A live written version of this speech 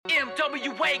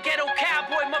NWA Ghetto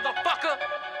Cowboy, motherfucker.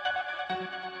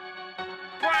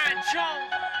 Brian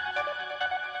Jones.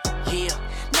 Yeah,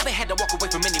 never had to walk away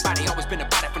from anybody, always been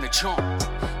about it from the jump.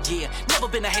 Yeah, never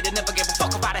been a hater, never gave a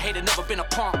fuck about a hater, never been a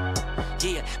punk.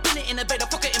 Yeah, been an innovator,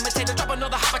 fuck an imitator, drop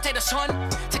another hot potato, son.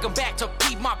 Take 'em back to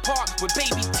Piedmont Park with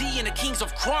Baby D and the Kings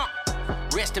of Crump.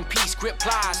 Rest in peace, Grip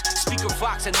Plies, Speaker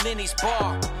Fox and Lenny's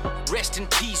Bar. Rest in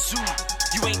peace, Zoo.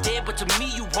 You ain't dead, but to me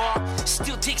you are.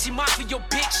 Still Dixie Mafia, your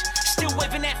bitch. Still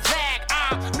waving that flag.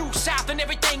 I'm New South and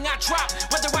everything I drop.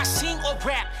 Whether I sing or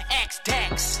rap,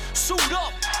 X-Dax. Suit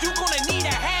up, you gonna need a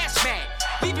hazmat.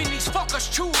 Leaving these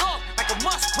fuckers chewed up like a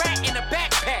muskrat in a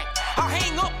backpack. I'll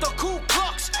hang up the Ku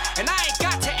Klux, and I ain't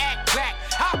got to act black.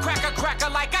 I'll crack a cracker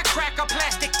like I crack a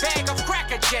plastic bag of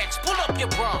Cracker Jacks. Pull up your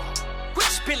bra. Quit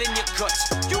spilling your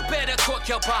guts, you better cook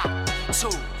your bottom. Two,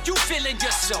 you feeling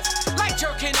yourself like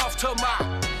jerking off to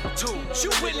my tunes. You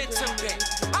willing to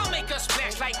bet? I'll make a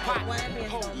splash like pot.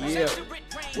 Yeah,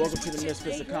 welcome to the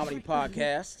Misfits of Comedy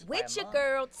podcast. With your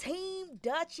girl, Team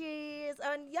Duchess.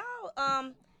 And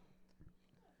y'all,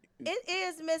 it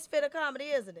is Misfit of Comedy,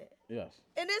 isn't it? Yes.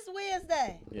 And it's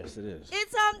Wednesday. Yes, it is.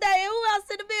 It's hump day. Who else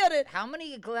in the building? How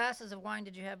many glasses of wine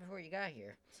did you have before you got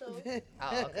here? Two.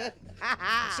 Oh, okay.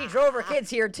 She drove her kids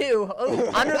here, too. Ooh,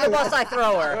 under the bus I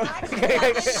throw her.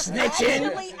 Snitching.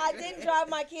 Actually, I didn't drive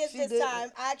my kids this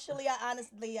time. Actually,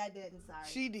 I didn't. Sorry.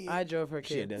 She did. I drove her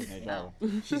kids. She doesn't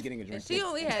drive. She's getting a drink. She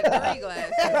only had 3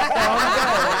 glasses.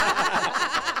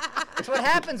 That's what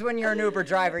happens when you're an Uber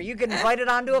driver. You get invited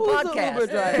onto a podcast. Uber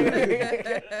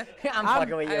driver? I'm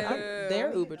fucking with you.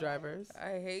 They're Uber drivers.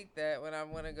 I hate that when I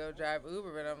want to go drive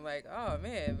Uber, but I'm like, oh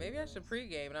man, maybe I should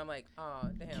pregame, and I'm like, oh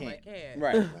damn, I can't.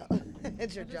 Right.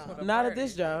 It's your job. Not at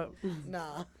this job.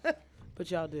 Nah. But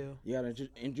y'all do. You gotta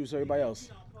introduce everybody else.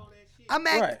 I'm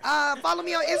at, follow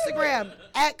me on Instagram,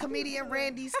 at Comedian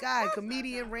Randy Sky.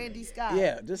 Comedian Randy Sky.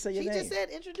 Yeah, just say your She name. just said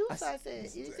introduce her. I said,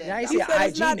 Now you You see said an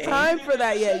it's IG not name. time for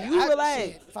that yet. You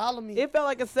relax. Follow me. It felt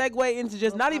like a segue into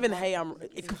just not even, hey,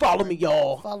 follow me,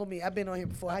 y'all. Follow me. I've been on here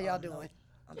before. How y'all doing?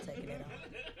 I'm taking it off.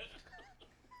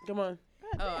 Come on.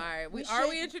 Oh, all right. We Are should-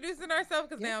 we introducing ourselves?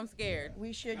 Because now I'm scared.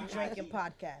 We shouldn't drink in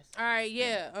podcast. All right,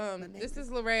 yeah. This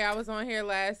is Lorraine. I was on here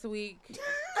last week.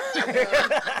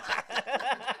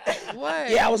 What?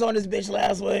 Yeah, I was on this bitch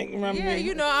last week. Remember Yeah, me?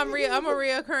 you know I'm a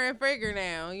reoccurring figure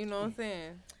now. You know what I'm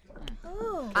saying?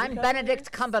 Oh, I'm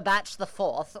Benedict Cumberbatch the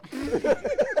Fourth.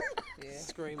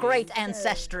 Screaming. Great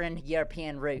ancestral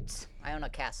European roots. I own a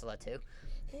castle or two.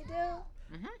 you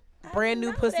do? Brand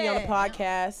new pussy on the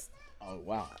podcast. Oh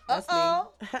wow. That's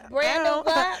me. Brand new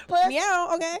what? Pussy?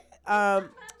 Meow, okay.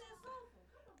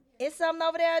 It's something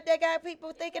over there that got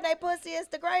people thinking they pussy is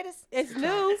the greatest. It's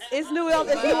new. It's new.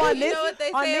 It's new on You this. know what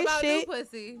they on say this about shit. new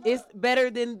pussy? It's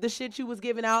better than the shit you was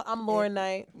giving out. I'm Lauren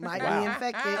Knight. Might Wow. be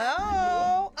infected.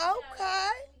 Oh, okay.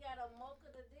 We got a mocha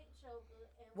the dick choker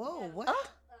and Whoa, what? a fast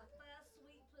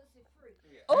sweet pussy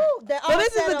free. Oh, So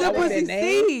this is a good That was pussy their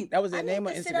name. seed. That was I their need name to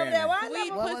on sit over there. Instagram. Why I Sweet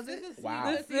never- What pussy. was it? This is Wow.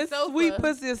 sweet This pussy sofa. sweet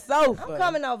pussy is sofa. I'm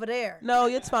coming over there. No,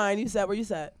 it's fine. You sat where you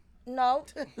sat. No.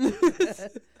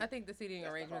 I think the seating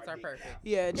arrangements are perfect.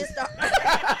 Yeah, just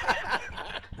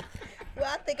Well,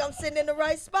 I think I'm sitting in the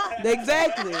right spot.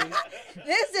 exactly.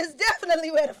 This is definitely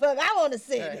where the fuck I want to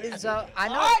sit. So I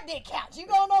know. Hard dick couch. You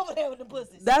going over there with the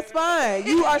pussies. That's fine.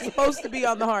 You are supposed to be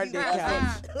on the hard dick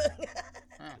couch.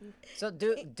 So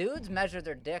dudes measure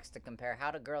their dicks to compare.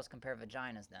 How do girls compare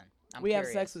vaginas then? I'm We have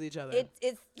curious. sex with each other.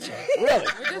 It's Really?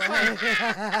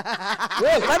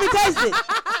 Really? Let me taste it.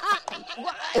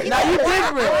 Now you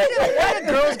different. Why do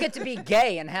girls get to be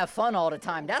gay and have fun all the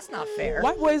time? That's not fair.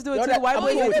 White boys do it Yo, too. that- White I'm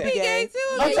boys cool do with it that. be gay.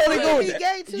 too. I'm totally You cool could with be that.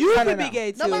 gay too. You No, could no, be no.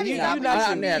 gay too. Nobody You stopping not you.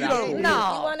 sure. I'm there You now. don't. Cool. You No.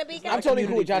 want to be gay? I'm totally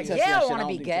cool with y'all testing Yeah, that I shit. wanna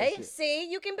don't be do gay. that shit. See,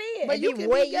 you can be it. But It'd you be can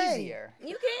way be gay. easier.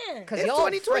 You can. Because It's y'all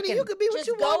 2020. frickin- You could be what Just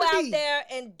you go want to out be. there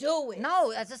and do it.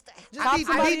 No, that's just. Just be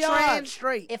somebody else. trans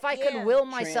straight. If I Yeah. could will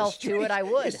myself to it, I You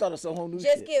would. started some whole new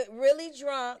Just shit. get really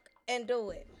drunk and do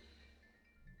it.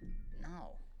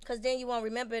 No. Because then you won't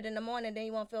remember it in the morning. Then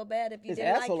you won't feel bad if you His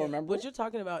didn't like asshole it. remember. What you're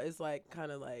talking about is like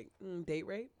kind of like date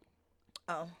rape.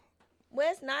 Oh. Well,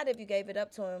 it's not if you gave it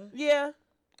up to him. Yeah.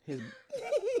 His,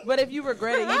 But if you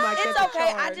regret it, he might It's catch a okay.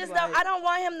 I charge, just like- don't. I don't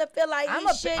want him to feel like I'm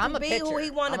he a shouldn't be who pitcher. he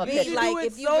want I'm to a be. pitcher. Like do it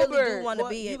if you really sober. do want to Well,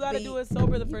 be it, you gotta be- do it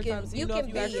sober the first you time, can- so you you know can if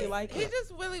you be actually it. like He it.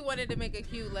 just really wanted to make a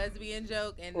cute lesbian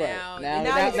joke, and Right. now Now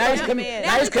he's he's a committed. man.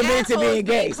 Now he's committed to being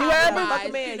gay. See what happened? Fuck a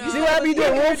man. See what happened? You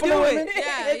doing room full of women?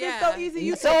 Yeah, It's yeah. just so easy.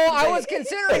 You So I was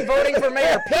considering voting for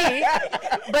Mayor Pete,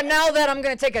 but now that I'm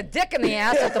going to take a dick in the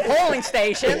ass at the polling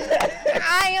station,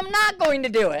 I am not going to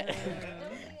do it. Don't be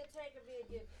a take or be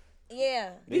a giver.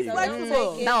 Yeah. Be So flexible.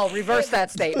 don't take it. No, reverse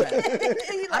that statement. He like,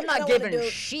 I'm you not don't wanna giving do-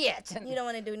 shit. You don't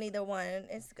want to do neither one.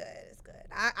 It's good. It's good.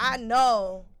 I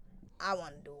know I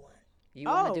want to do one. You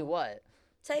want Oh. to do what?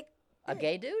 Take A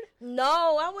gay dude?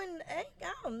 no, I wouldn't. I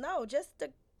don't know. Just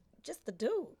the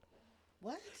dude.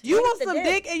 What? You Take want the some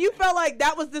dick. dick, and you felt like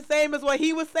that was the same as what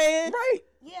he was saying. Right.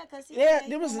 Yeah, cause Yeah,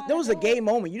 there was a gay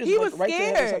moment. You just He went was right to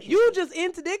scared. heterosexual. You just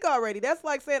into dick already. That's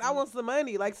like saying I want some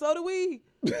money. Like so do we.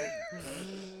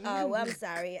 Oh, I'm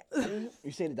sorry.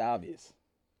 You said the obvious.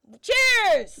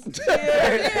 Cheers.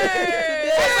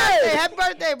 Happy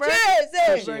birthday, bro.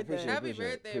 Cheers. Happy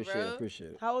birthday, bro.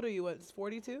 Appreciate it. How old are you? What?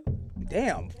 42?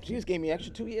 Damn, she just gave me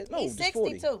extra 2 years. No, He's just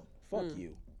 40. 62. Fuck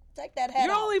you. Take that hat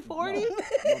You're off. only 40. I'm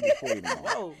gonna be 40 tomorrow.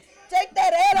 Oh, Take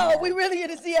that hat off. We really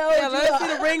gonna see how old yeah. you Let's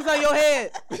see are. the rings on your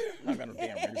head. I got no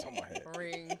damn rings on my head.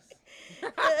 Rings.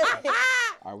 All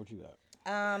right, what you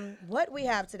got? What we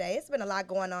have today, it's been a lot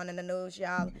going on in the news,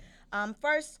 y'all.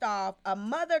 First off, a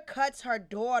mother cuts her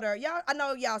daughter. Y'all, I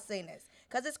know y'all seen this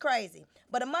because it's crazy.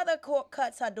 But a mother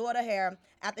cuts her daughter hair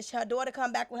after her daughter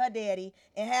come back with her daddy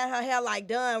and had her hair like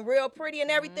done real pretty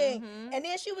and everything. And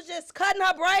then she was just cutting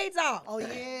her braids off. Oh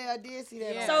yeah, I did see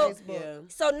that So- on Facebook. Yeah.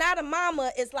 So now the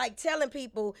mama is like telling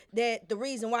people that the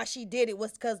reason why she did it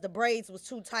was because the braids was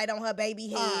too tight on her baby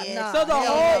head. nah. So the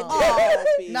hell whole no.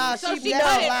 tip. Nah, So she she never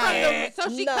cut it lied. from the.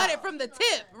 So she No. cut it from the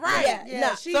tip, right? Yeah, Yeah,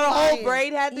 no. she So the whole lying.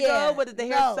 braid had to Yeah. go, but did the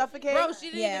hair No. suffocate? Bro, she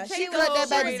didn't Yeah, even take she the cut whole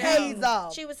That baby's braid out. haze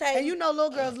off. She was hating. And you know little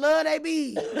girls love their beads.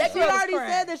 That She girl was already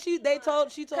crying. said that she told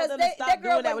 'Cause them they- to stop that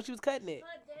girl doing that was- when she was cutting it. Her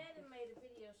daddy made a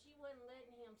video. She wasn't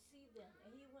letting him see them,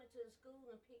 and he went to the school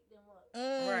and picked them up.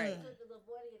 Right. Took the little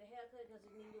boy to get a haircut because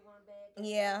he needed one bag.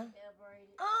 Yeah. Hair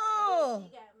braided. Oh.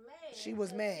 She got mad. She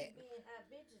was because mad. She being how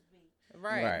bitches be.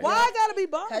 Right. Right. Why I gotta be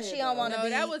bald? Cause she don't want to No, be.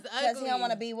 that was Cause he don't ugly.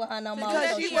 want to be with her no more. Because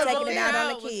So she she was taking it out on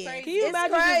the was kids. crazy. Can you It's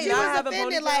imagine crazy. just She not was having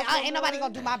offended, ponytails like, no ain't nobody more?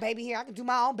 gonna do my baby hair. I can do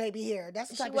my own baby hair. That's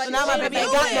the type of wasn't shit. Now my She baby was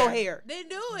ain't got no doing it. hair. Then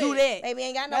do it. Do that. Baby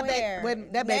ain't got no That baby- hair.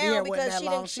 when that baby now, hair wasn't because that she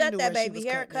long, didn't she shut knew that where she baby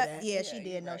was hair cutting cut. it at. Yeah, she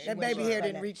did know. She That was baby short hair on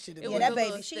didn't that. reach to the It Yeah, was that a baby.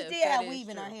 little She stiff. did That have is weave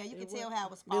in her true. hair. You could tell how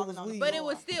it was falling was on the weave. But it floor.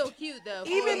 was still cute though.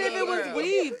 Even if it was Girl.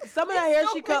 weave, some of that hair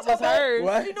she cut was hers.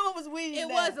 What? You knew it was weave. It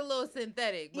was a little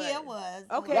synthetic, but Yeah, it was.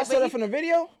 Okay, Y'all saw but that from the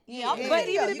video? Yeah, Yeah. But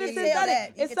even you if can it's tell that.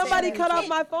 synthetic, You if can tell somebody that. cut off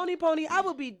my phony pony, I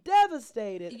would be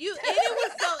devastated. you and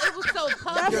it was so That's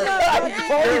puffy. not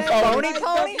Phony phony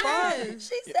pony? Yes.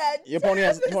 She said. Your pony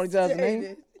has a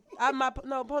name?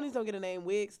 No, ponies don't get a name.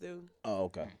 Wigs do. Oh,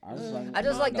 okay. I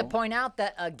just like to point out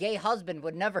that a gay husband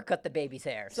would never cut the baby's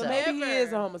hair. So So, maybe he Never.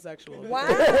 is a homosexual. Wow.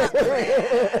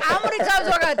 how many times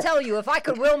do I gotta tell you? If I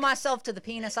could will myself to the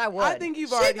penis, I would. I think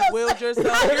you've already willed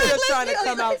yourself. You're just trying to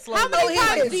come out slowly. How many he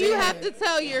times is. do you have to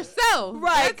tell yourself?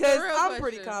 Right, That's the because real I'm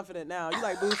pretty question. confident now. You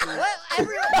like Boosie.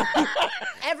 Well,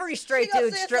 every straight She gonna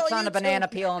dude say it's strips on on a YouTube. banana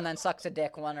peel and then sucks a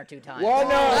dick 1 or 2 times. Well,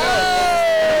 no.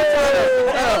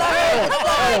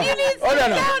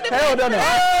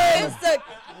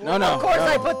 No. Of course,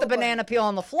 I put the banana peel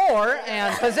on the floor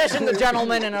and position the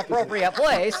gentleman in an appropriate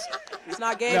place. It's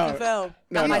not gay No. if you fell.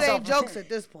 No, These myself. ain't jokes at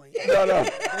this point. no.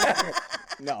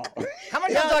 No. How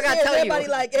many times do I gotta tell Everybody you?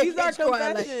 like These are it's crying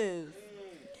like, confessions.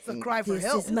 It's a cry for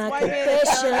help. my White man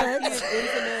confessions. is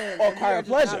intimate. Or and cry you're of just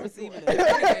not pleasure. receiving it.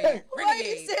 Renegade. Why you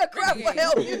Renegade. say a cry for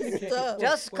help? You stuff.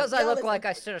 Just because I Y'all look is- like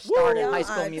I should have started Y'all High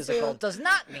School are Musical too. does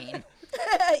not mean.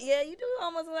 Yeah, you do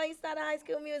almost like you started High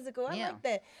School Musical. I Yeah. like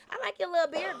that. I like your little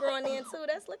beard growing in too.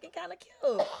 That's looking kind of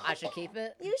cute. I should keep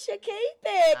it. You should keep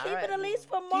it. All Keep right. it at least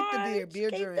for the March. beard.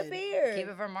 Beards Keep are the in. beard. Keep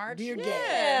it for March. Beard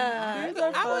Yeah. Beards are I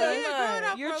would fun. grow it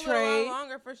out Your for a little trade. while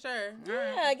longer for sure.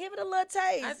 Yeah, give it a little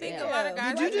taste. I think yeah. a lot of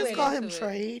guys. Did you like just to call get him into it.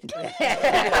 Trade?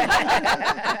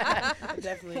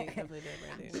 Definitely did,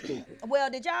 Brandon. Well,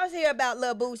 did y'all hear about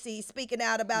Lil Boosie speaking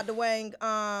out about Dwayne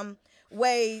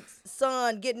Wade's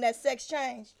son getting that sex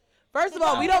change? First of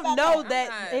all, we don't know that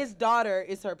not. his daughter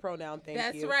is her pronoun. Thank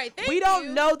That's you. right. We Thank don't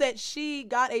you. know that she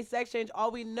got a sex change.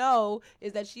 All we know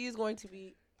is that she is going to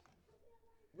be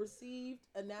received,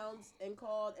 announced, and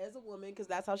called as a woman because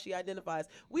that's how she identifies.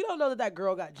 We don't know that that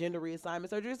girl got gender reassignment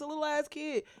surgery. It's a little ass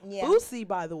kid. Yeah. Boosie,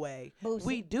 by the way, Boosie.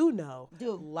 we do know,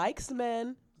 Do. likes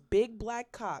men, big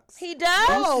black cocks. He does?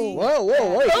 Boosie- Whoa,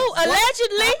 wait. Oh,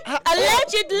 allegedly.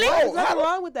 Allegedly. There's nothing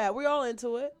wrong with that. We're all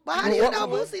into it. But how do you know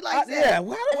Boosie likes that? Yeah,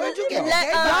 where'd you get Le-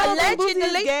 that? Y'all think Boosie is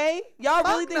allegedly. gay? Y'all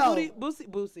really Fuck think no.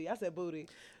 Boosie? I said booty.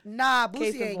 Nah,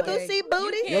 Case Boosie in ain't point. gay. Boosie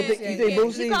booty. You think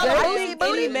Boosie call is her gay?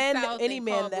 Boosie Any booty?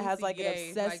 man that has like an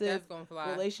obsessive that's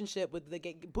gonna relationship with the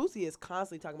gay, Boosie is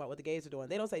constantly talking about what the gays are doing.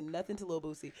 They don't say nothing to Lil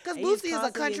Boosie. Because And he's Boosie is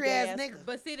a constantly country in ass gay nigga.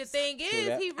 But see, the thing is,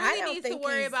 that. he I really don't needs to think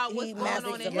worry he's- about what's he going on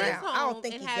messes in his around. I don't home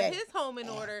think and he have gay. his home in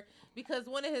order because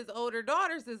one of his older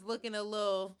daughters is looking a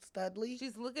little. Studley.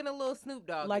 She's looking a little Snoop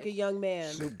Dogg. like a young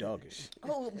man. Snoop Doggish.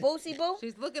 Who? Boosie boo?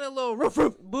 She's looking a little roof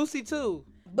roof. Boosie too.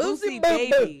 Boosie Boosie boo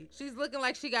baby. She's looking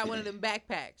like she got one of them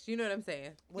backpacks. You know what I'm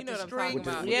saying? With You know the what I'm talking strings.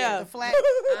 about. Yeah. The flat.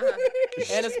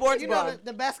 And a sports You bra. know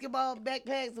the basketball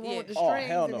backpacks, the one with the Oh, strings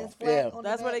hell and no. it's flat Yeah. on the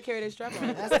That's where they back. carry their strap on.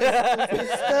 That's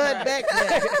the stud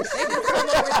backpack. They just come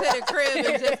over to the crib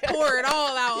and just pour it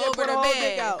all out Yeah, over put the a whole bed.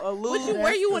 dick out. A What lube. you,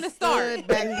 where you want to start? Stud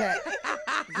backpack.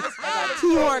 I got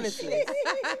 2 harnesses.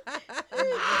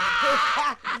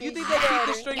 You think they keep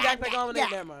the string backpack on when they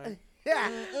never mind? Yeah.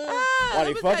 Why let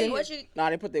they me tell fucking? you What you- Nah,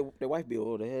 they put their wife beat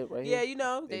over the head right here. Yeah, you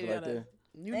know. They They go right gotta- there.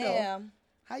 You know. Damn.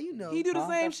 How you know? He do the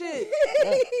same shit.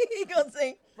 He gonna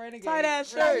sing. Tight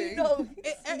ass How shirt. you know?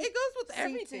 It goes with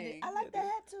everything. I like that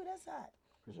hat too. That's hot.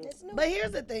 That's new. But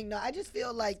here's the thing, though. I just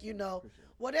feel like,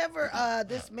 whatever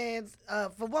this man's,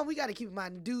 for one, we got to keep in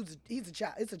mind, dude's, he's a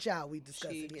child. It's a child we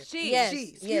discussing here. She. Yes.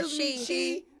 She. Yes, Excuse me, she.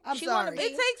 she. I'm She wanna sorry. be- It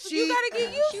takes. She- You gotta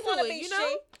get used She to wanna it. be You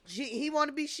know. He want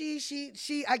to be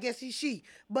she. I guess he's she.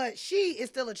 But she is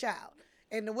still a child.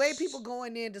 And the way people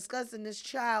going in discussing this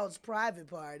child's private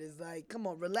part is like, come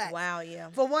on, relax. Wow, yeah.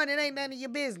 For one, it ain't none of your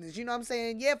business. You know what I'm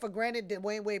saying? Yeah, for granted that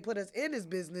Wayne Wade put us in his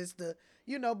business to,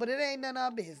 but it ain't none of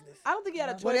our business. I don't think he had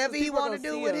a choice. Whatever 'cause he people were wanna gonna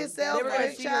do see with him. himself They were or gonna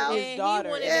his see child. his And daughter.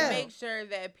 he wanted Yeah. to make sure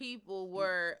that people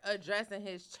were addressing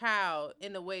his child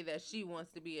in the way that she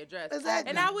wants to be addressed. Exactly.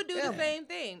 And I would do Yeah. the same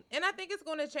thing. And I think it's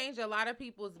going to change a lot of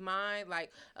people's mind.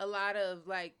 Like a lot of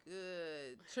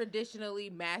traditionally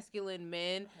masculine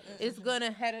men is going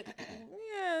to head.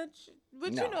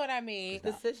 But No. you know what I mean.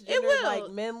 The cisgender, It will. like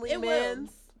manly It will.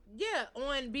 men's. Yeah,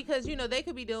 because they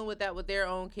could be dealing with that with their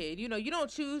own kid. You don't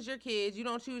choose your kids, you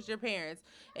don't choose your parents,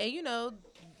 and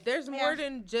there's more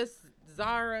than just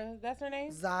Zara. That's her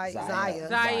name. Zaya.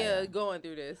 Zaya going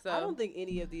through this. So I don't think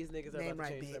any of these niggas are Name about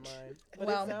to right, change their bitch. mind. But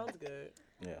Well- it sounds good.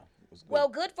 Yeah. It's good. Well,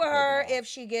 good for her if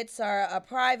she gets her a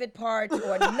private part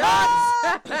or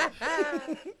not.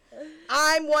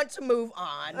 I want to move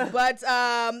on, but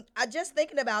I just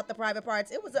thinking about the private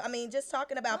parts. It was, just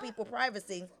talking about people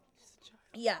privacy.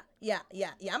 Yeah.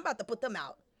 I'm about to put them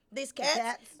out. These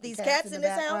cats, The these cats cats in in the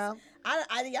this house.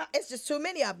 background. It's just too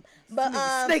many of them.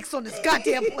 But Snakes on this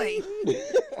goddamn plane.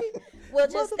 well,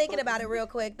 just thinking about it real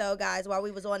quick though, guys, while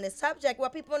we was on this subject, where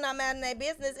people not mad in their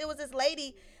business, it was this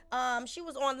lady. She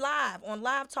was on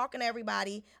live talking to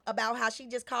everybody about how she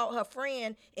just caught her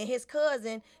friend and his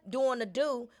cousin doing the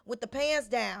do with the pants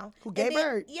down. Who, Gay And then-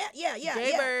 Bird? Yeah.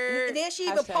 Gay Bird. And then she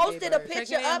even Hashtag posted Gay a Bird.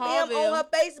 picture Checking in of him Hallville. on her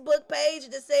Facebook page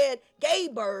that said Gay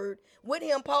Bird with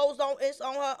him posed on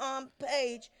her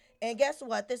page. And guess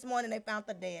what? This morning they found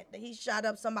her dead. He shot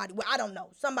up somebody. Well, I don't know.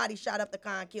 Somebody shot up the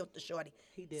car and killed the shorty.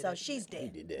 He did So that she's He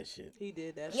dead. did that shit. He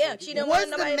did that Yeah, shit. she didn't Was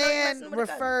want the nobody man messing with the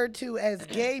cousin. referred to as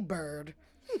Gay Bird?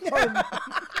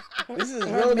 This is his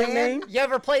real man? name? You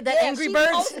ever played that Yeah, Angry she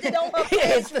Birds? posted on her page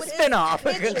It's the with his spin-off.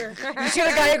 You picture. should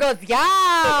have got here goes,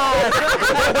 yeah.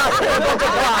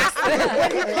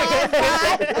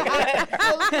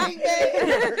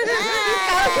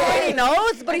 He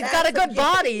knows, but he's got a good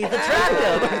body. He's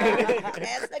attractive.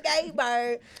 That's the Gay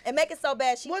Bird. And make it so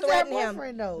bad she Was her threatened him.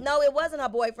 boyfriend, though? No, it wasn't her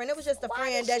boyfriend. It was just a Why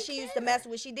friend did that she she used to mess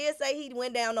with. She did say he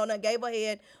went down on her, gave her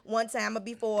head one time or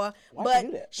before. Why'd but she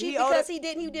do that? she He owed because her- he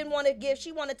didn't want to give.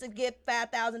 She wanted to give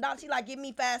 $5,000. She like, give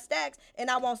me 5 stacks and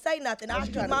I won't say nothing. I'll she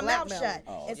keep trying my to mouth blackmail shut.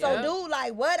 him. And Yeah. so dude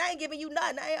like, what? I ain't giving you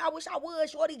nothing. I wish I would.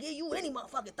 Shorty give you any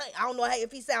motherfucking thing. I don't know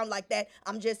if he sound like that.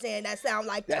 I'm just saying that sound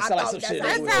like That I sound like thought some that's shit how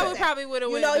that he would That's how said it that. probably would have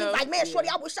You went. know, though. he's like, man, Shorty,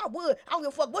 I wish I would. I don't give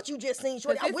a fuck what you just seen,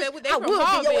 Shorty. I Because wish they I from would give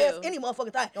your ass Hallville. any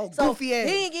motherfucking thing. Oh, So goofy ass.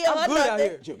 he didn't give I'm her good out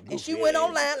nothing. here. And she Goofy went ass.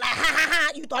 online like,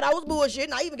 ha, you thought I was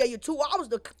bullshitting. I even gave you 2 hours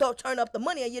to turn up the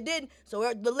money and you didn't. So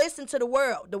listen to the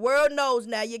world. The world knows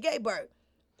now you're Gay Bird.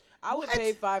 I would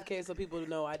pay $5K so people to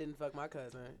know I didn't fuck my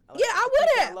cousin. Yeah, I would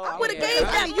have. I would have yeah. gave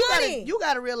I that I mean, money. you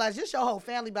gotta realize this your whole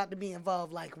family about to be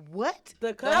involved. Like what? The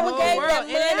The cousin would whole gave world. that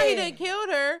And now money. he done killed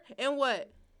her. And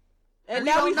what? and we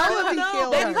now don't we know still if he know.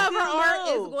 killed The her. We cover still art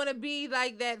know. is going to be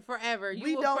like that forever. You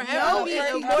We will don't forever know be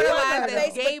if he immortalized killed her.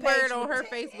 as Gay Facebook Bird page on her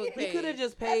was- Facebook He page. could have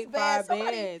just paid That's bad. 5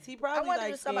 Somebody- bands. He I probably wonder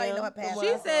like if somebody know her scammed past from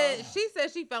She what I said saw. she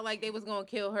said she felt like they was gonna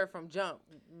kill her from jump.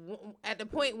 At the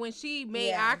point when she made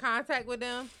Yeah. eye contact with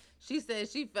them, she said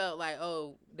she felt like,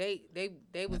 oh, they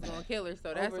was gonna kill her.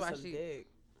 So that's over why some she. dick.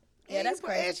 Yeah, that's And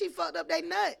crazy. she fucked up that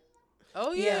nut.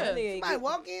 Oh Yeah. yeah. Somebody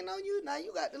walk in on you. Now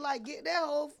you got to like get that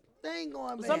whole thing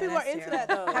going. Some back. people are into that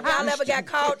though. Have y'all ever got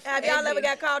caught? Have y'all ever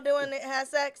got caught doing it? Had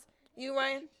sex? You,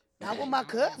 Ryan? Not with my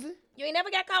cousin. You ain't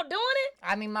never got caught doing it?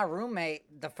 I mean, my roommate,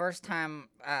 the first time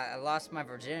I lost my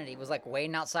virginity, was like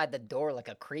waiting outside the door like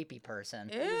a creepy person.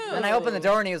 Ew. And I opened the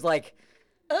door and he was like,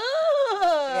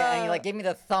 yeah, and he like gave me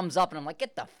the thumbs up, and I'm like,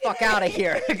 get the fuck out of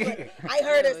here. I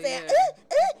heard her saying,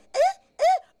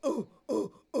 ooh,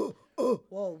 ooh, ooh, ooh.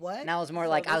 Whoa, what? And I was more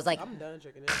like, I was like, I'm done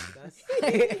drinking this.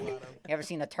 That's you ever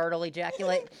seen a turtle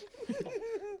ejaculate?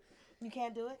 You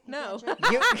can't do it? No.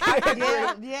 You,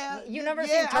 Yeah. You never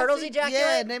yeah, seen turtles I see- ejaculate?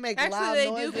 Yeah, and they make loud Actually, they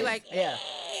noises. do be like, Yeah.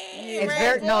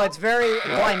 It's very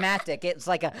climactic. It's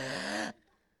like a.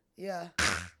 Yeah.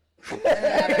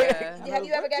 Have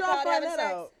you ever got Y'all caught find having that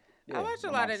sex? out? Yeah, I watch a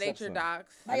my lot of nature stepson.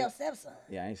 docs. By your stepson?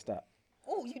 Yeah, I ain't stopped.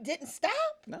 Oh, you didn't stop?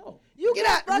 No. You Get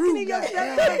get out the fucking room, in your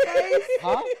goddamn. stepson's face.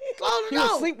 Huh? Close the He was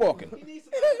door. sleepwalking.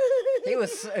 He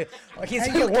was. He's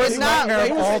He the was worst not- nightmare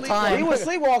he of was all sleep- time. He was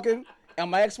sleepwalking,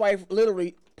 and my ex-wife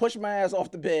literally pushed my ass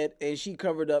off the bed, and she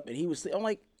covered up, and he was sleep. I'm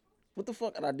like, what the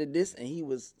fuck? And I did this, and he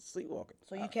was sleepwalking.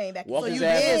 So you came back. Walked so his you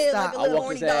ass. did Stop. like a I little walked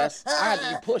horny his dog. ass. I had to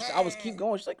be pushed. I was keep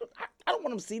going. She's like, I don't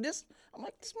want him to see this. I'm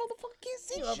like, this motherfucker can't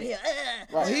see You over shit. here.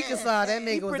 Well, he can saw that He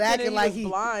nigga was pretended acting he like was he.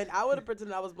 blind. I would have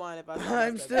pretended I was blind if I saw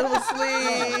I'm that. still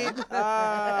asleep.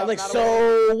 I'm like, not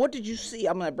so what did you see?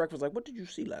 I'm at breakfast. Like, what did you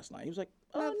see last night? He was like,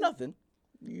 nothing.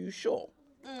 You sure?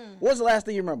 What was the last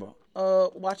thing you remember?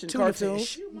 Watching Tuna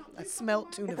cartoons. fish. I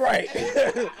smelt tuna fish. Right.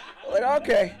 Like,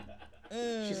 okay.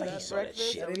 She's like, he saw that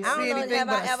shit. I didn't I see don't know. anything, Have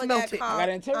but I I ever smelt got it. caught? I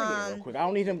gotta interrogate her real quick. I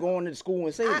don't need him going to school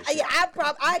and saying this shit. Yeah,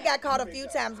 I got caught a few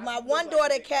times. My one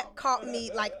daughter caught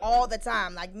me like all the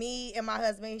time. Like me and my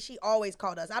husband, she always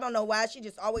caught us. I don't know why. She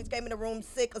just always came in the room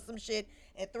sick or some shit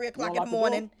at 3 o'clock in lock the the door?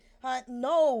 morning.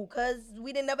 No, cause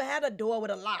we didn't never had a door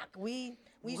with a lock. We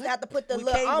used to have to put the We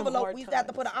little came from envelope. hard We used to have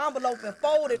to put an envelope and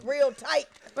fold it real tight.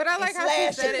 But I like and how she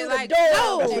slash said through it the like, door.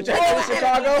 That's what y'all do in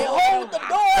Chicago? And hold the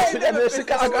door. That's what y'all do in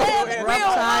Chicago. Slam it real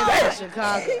Rough times in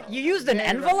hard. Chicago. You used an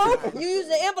envelope? You use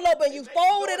the envelope and you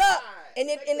fold it up, and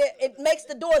it makes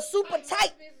the door super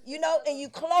tight, you know, and you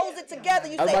close it together.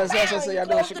 You I was say, about to say, "Bam," so and y'all you do in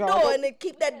close the Chicago? door, and then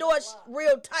keep that door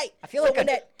real tight. I feel So like when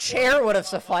a chair would have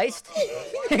sufficed.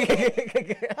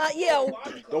 yeah, The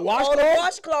on the washcloth?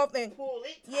 washcloth and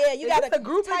yeah, you gotta this a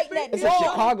group tighten that It's door. a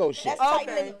Chicago shit. That's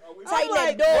tighten, Okay. tighten I'm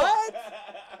like, that door. what?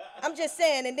 I'm just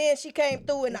saying, and then she came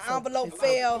through and the envelope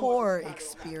fell. Poor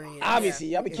experience. Obviously,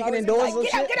 y'all be kicking in doors and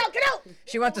Get out, shit. get out, get out!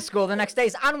 She went to school the next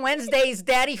day. On Wednesdays,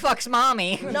 Daddy fucks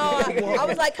mommy. No, I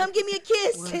was like, come give me a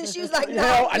kiss, and she was like, no.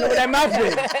 No, I know where that mouth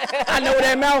been. I know where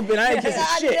that mouth been. I ain't kissing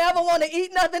I shit. never want to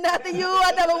eat nothing after you.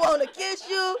 I never want to kiss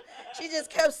you. She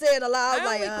just kept saying a lot. I was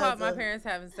I only like, caught my parents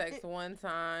having sex one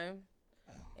time,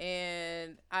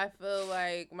 and I feel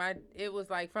like it was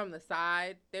like from the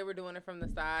side. They were doing it from the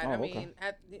side. Oh, Oh, I okay. mean,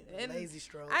 and Lazy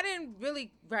stroke. I didn't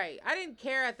really I didn't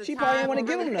care at the She time. probably didn't want or to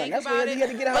give really him nothing. think That's why about you had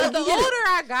to get out But and the get older it.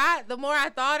 I got, the more I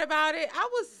thought about it. I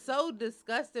was so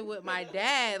disgusted with my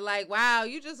dad. Like, wow,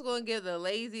 you just gonna give the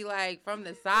lazy like from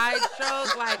the side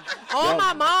stroke? Like, all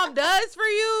my mom does for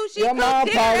you, she Your mom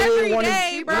cooks dinner probably every wanted-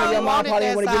 day, you bro. know, your mom wanted probably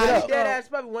that didn't want to give it side up. Dead ass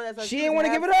probably one that's She didn't want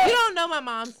to give it up. You don't know my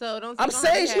mom, so don't. I'm don't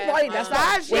saying she have probably. mom. That's Side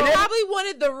not. stroke. When She that- probably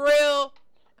wanted the real.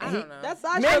 I don't know. That's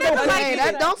side Man, stroke. don't is claim undefeated.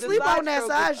 that. Don't The sleep on that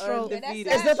stroke side is stroke.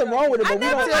 undefeated. There's nothing wrong with it, but we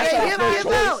don't. never That's said our give first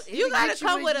him out. choice. He You can gotta get you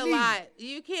come what with a you need. lot.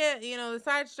 You can't, the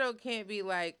side stroke can't be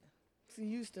like. See,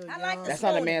 you still I like young. the That's not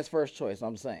a spoon. man's first choice.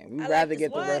 I'm saying we I like rather the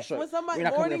get the spoon. first choice. When somebody We're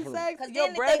not coming in morning from. sex, Because your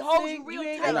then if breath they hold you stink, real you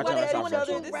ain't tight, I'm not what trying they to doing, talk they about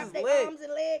do this. wrap This their is lit. arms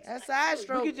and legs. That side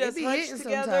stroke. could just it be hunch hitting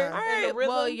together. sometimes. All And right, the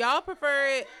well, rhythm? y'all prefer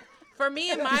it. For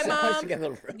me and my Hunch mom,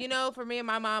 together. for me and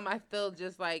my mom, I feel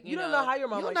just like You don't know how your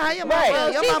mom You don't likes know how it. your Right.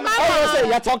 mom. Your she's mama. my I was gonna say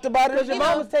mom. y'all talked about it. Because your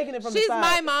mom was taking it from she's the side.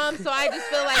 my mom, so I just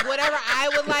feel like whatever I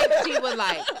would like, she would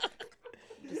like.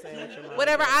 Just saying what your mom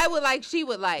Whatever did. I would like, she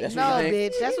would like. That's No, what you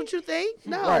think? bitch. That's what you think?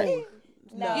 No. Right.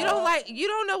 No. You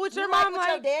don't know what your You like mom what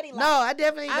your like. daddy like. No, I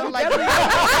definitely I don't would like it.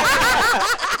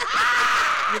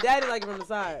 Your daddy like it from the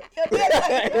side. Your daddy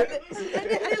like it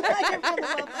from the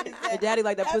motherfucking Your side. daddy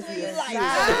like that That's pussy. what you is like. huge.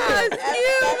 Ah, excuse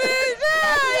me.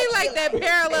 He like that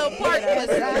parallel park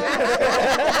pussy.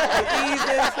 Ease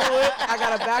into it. I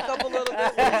gotta back up a little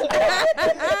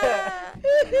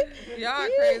bit. Y'all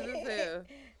crazy as hell.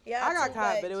 Yeah, I got too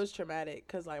caught, much. but it was traumatic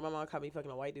because like my mom caught me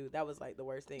fucking a white dude. That was like the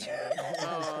worst thing ever.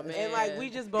 Oh man. And like we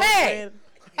just both Hey! ran.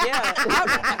 Yeah,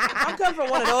 I'm coming from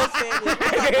one of those families.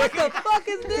 What the fuck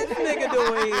is this nigga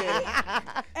doing here?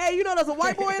 Hey, you know there's a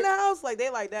white boy in the house? Like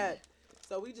they like that.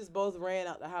 So we just both ran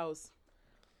out the house.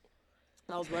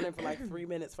 I was running for like 3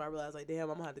 minutes before I realized like, damn,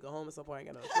 I'm gonna have to go home at some point. I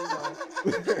ain't got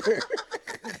no shoes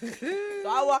on. So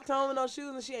I walked home with no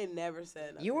shoes, and she ain't never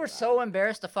said nothing. You were about so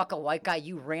embarrassed to fuck a white guy,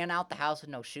 you ran out the house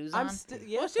with no shoes it. on. I'm still.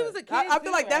 Yeah, Well, she was a kid I feel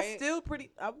too, like that's right? still pretty.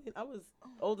 I mean, I was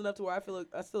old enough to where I feel like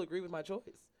I still agree with my choice.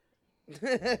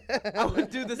 I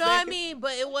would do the No, same. I mean,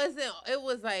 but it wasn't. It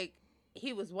was like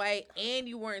he was white, and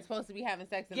you weren't supposed to be having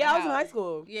sex. In Yeah, the I was in house. high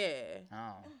school, Yeah,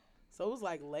 Oh. so it was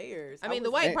like layers. I mean, the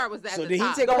was- white Hey, part was at so the did he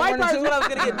top. take The off white running part is too? what I was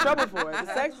gonna get in trouble for. The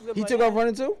sex was gonna He be took like, off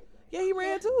running too? Yeah, he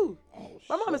ran too.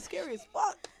 My mom is scary as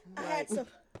fuck. I had some.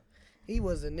 He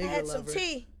was a I nigga had some lover.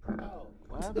 tea.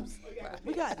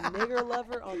 We got nigger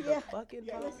lover on the fucking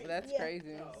phone. That's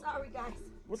crazy. Sorry, guys.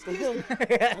 What the hell?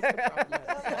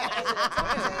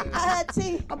 I had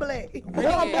tea. I'm black.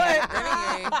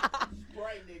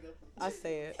 Renegade. I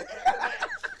say it.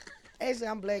 Actually,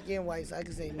 I'm black and white, so I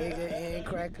can say nigga and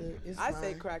cracker. It's I fine.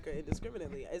 say cracker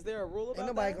indiscriminately. Is there a rule about Ain't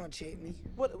nobody that? gonna check me.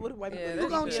 What do white people Yeah, do? Who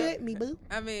gonna Yeah. check me, boo?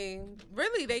 I mean,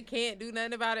 really, they can't do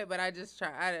nothing about it. But I just try.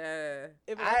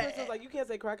 If a I- person's like, you can't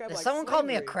say cracker, I'm If like, someone called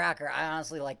me a slavery. cracker, I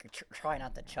honestly like try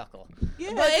not to chuckle.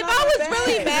 Yeah, But it's if not I was that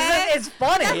really bad. mad, It's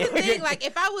funny. that's the thing. Like,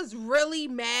 if I was really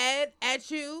mad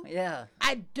at you, Yeah.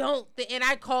 I don't think, and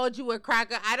I called you a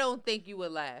cracker, I don't think you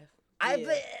would laugh.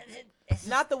 It's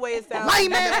Not the way it sounds.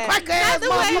 Lame ass cracker ass the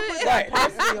way motherfucker. it- Right.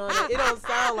 Parsley on it. It don't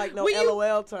sound like no When you-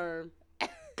 LOL term.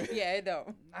 Yeah, it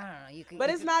don't. I don't know. You can, But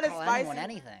you it's can not as call anyone spicy.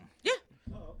 anything.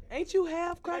 Ain't you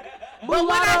half cracker? But when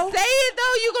I say it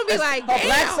though, you gonna be like, Her damn.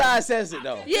 black side says it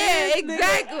though. Yeah, It's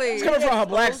exactly. coming from her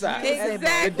black side.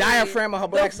 Exactly. The diaphragm of her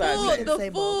black side. Full, says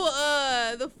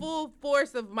it. the full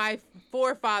force of my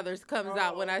forefathers comes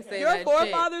out when I say Your that shit.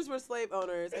 forefathers were slave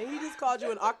owners, and he just called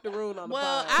you an octoroon on the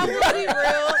Well, pod. I will be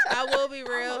real. I will be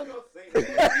real.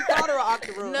 You called her an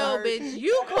octoroon. No, I heard. bitch,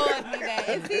 you called me that.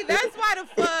 And see, that's why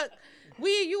the fuck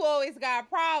we and you always got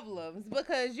problems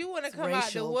because you want to come out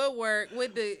the racial. woodwork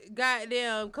with the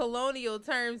goddamn colonial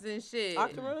terms and shit.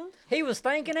 Octoroon? He was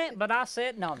thinking it, but I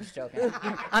said, no, I'm just joking.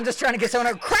 I'm just trying to get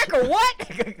someone to cracker what?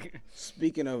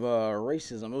 Speaking of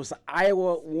racism, it was an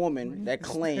Iowa woman that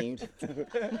claimed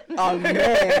a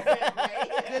man.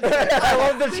 I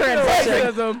love the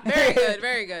transition. Very good,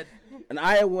 very good. An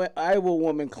Iowa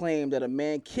woman claimed that a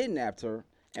man kidnapped her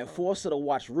and forced her to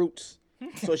watch Roots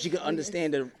so she could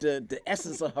understand the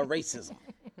essence of her racism.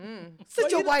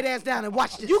 Sit your white ass down and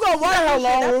watch this. You gonna watch how this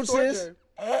long shit, Roots that's is? torture.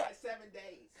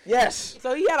 Yes.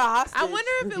 So he had a hostage. I wonder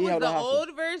if it He was held the a hostage.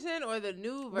 old version or the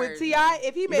new version. With T.I.,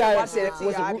 if he made gotta a watch say it, it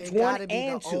was a T.I. Roots It gotta one be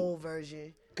and the two. old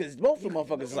version. Because both of the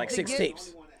motherfuckers is like 6 get-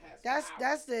 tapes.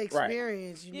 That's the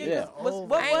experience. You Yeah, need 'cause the what's- old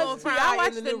what I ain't version. gonna was front. T.I. I in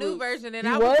watched the the New new Roots? version and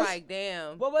He I was was? like,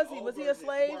 damn. What was he? Was he a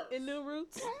slave in New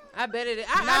Roots? I bet it. Nah,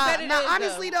 I bet it is.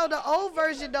 honestly though, the old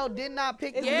version though did not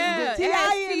pick the Yeah, T.I. it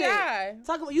has in T.I. it.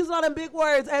 Talking about using all them big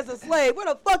words as a slave. Where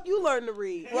the fuck you learn to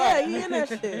read? Yeah, he in that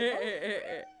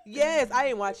shit. Yes, I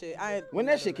ain't watch it. When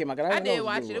that shit came out, I did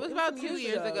watch it. It was about 2 years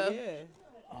years ago. Yeah.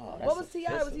 What was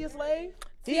T.I.? Was he a slave?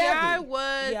 T.I.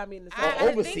 was. Yeah, I mean, the I slave.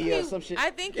 Overseer think or he- some shit. I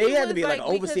think Yeah, he had to was be like an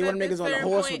because overseer, one of at them niggas this on the certain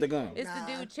horse point, with the gun. It's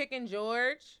the dude Chicken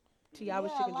George. T.I.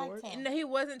 was Chicken George? No, he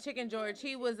wasn't Chicken George.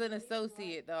 He was an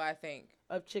associate though. I think.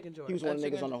 Of Chicken George. He was one of the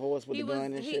niggas Chicken- on the horse with He the was.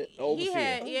 gun and He, shit. he Overseer.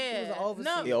 had. He Yeah. was an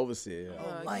overseer. No. The overseer. Oh,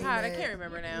 lame God, I man. can't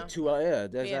remember now. Yeah,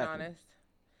 that's Being happened. honest.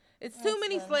 It's too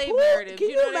many slave Who- narratives. Can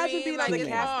you you know what I imagine mean? being Like on the it's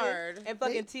casket hard. and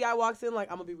fucking T.I. walks in like,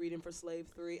 I'm gonna be reading for Slave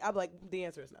 3? I'd be like, the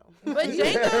answer is no. But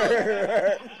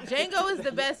Django is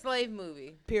the best slave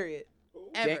movie Period.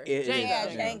 ever. it is. Django. Yeah,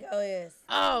 Django is.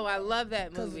 Oh, I love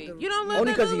that 'Cause movie. of the- You don't love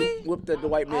Only that because movie? he whipped the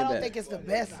white I man don't back. think it's the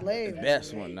best slave.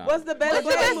 Best one, nah. What's the best What's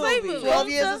the slave best slave movie? movie? 12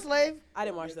 Years a Slave? I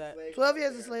didn't watch that. 12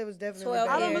 Years a Slave was definitely 12 the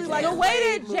best. I don't really like The way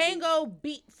that slave movies. Django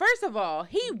beat, first of all,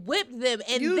 he whipped them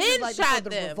and You then just like shot the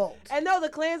them. revolt. And no, the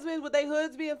Klansmen with their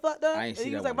hoods being fucked up. I ain't And see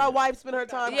he was that like, one my yet. wife spent her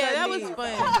time. Yeah, that cutting was meat."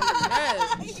 funny.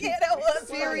 Yes. Yeah, that was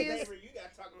Serious. funny.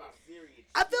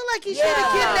 I feel like he should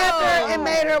have kidnapped her and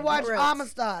made her watch Roots.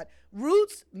 Amistad.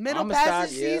 Roots, Middle Amistad,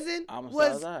 Passage yeah. season Amistad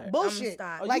was was alright. bullshit.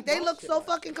 Amistad. Like you they look bullshit so watch.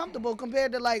 fucking comfortable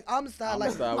compared to like Amistad. Like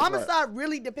Amistad was Amistad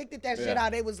really depicted that shit Yeah. how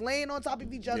they was laying on top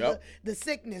of each other, Yep. the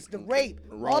sickness, the rape,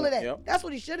 Wrong, all of that. yep. That's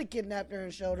what he should have kidnapped her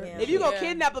and showed her. Yeah. If you gonna Yeah.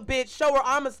 kidnap a bitch, show her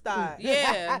Amistad.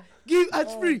 Yeah. Give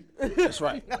us free. That's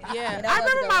right. Yeah. that I was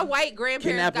remember good. my white grandparents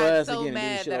Kidnap her got ass so again and do the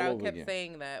mad shit that all I over kept again.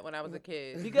 saying that when I was a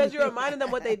kid. Because you're reminding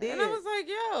them what they did. And I was like,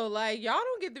 yo, like, y'all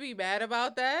don't get to be mad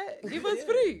about that. Give us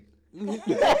free.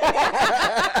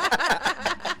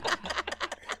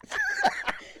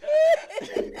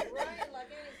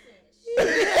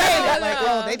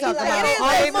 They talking about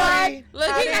slavery.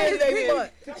 Look, he got his green.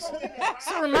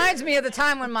 So it reminds me of the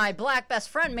time when my black best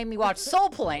friend made me watch Soul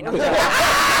Plane. I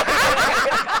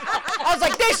was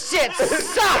like, this shit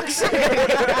sucks.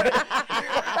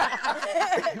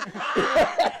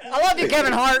 I love you,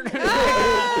 Kevin Hart.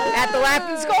 At the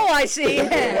Laughing Skull, I see.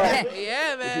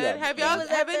 Yeah, man.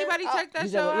 Have anybody checked that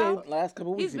He's show out? last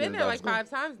couple weeks. He's been there like 5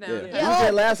 times now. Yeah. Yeah. He was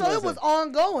there last So it Wednesday. was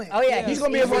ongoing. Oh yeah, He's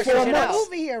gonna be here for 4 months.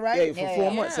 Movie here, right? Yeah, for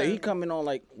 4 months. So he coming on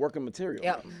like working material.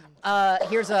 Yeah.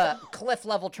 Here's a cliff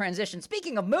level transition.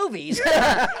 Speaking of movies,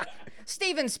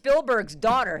 Steven Spielberg's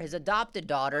daughter, his adopted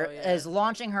daughter, is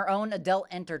launching her own adult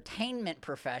entertainment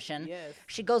profession. Yes.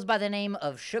 She goes by the name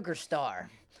of Sugar Star.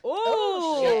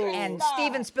 Ooh. And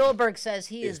Steven Spielberg says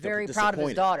he is very proud of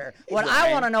his daughter. What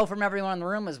I want to know from everyone in the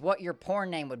room is what your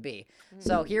porn name would be.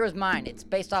 So here is mine. It's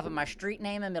based off of my street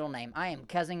name and middle name. I am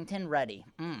Kensington Reddy.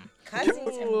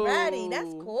 Kensington Reddy,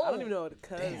 that's cool. I don't even know what a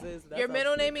cuz is. That Your sounds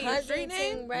middle stupid. name and your street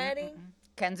Kensington name? Reddy.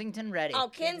 Kensington Reddy. Oh,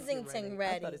 Kensington I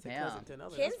Reddy. thought it said Yeah. Kensington. I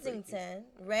was like, that's freaky. Kensington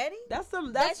Reddy. That's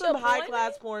some That's your high porn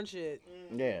class porn shit.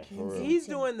 Yeah, for real. He's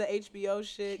doing the HBO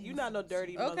shit. You not no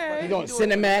dirty. Okay. motherfucker. You doing He the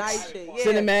Cinemax? nice shit. Yeah.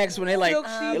 Cinemax when they like Silk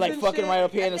they sheets like and fucking shit. right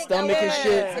up here in the stomach and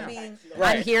shit. To be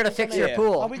I'm here to fix your Yeah.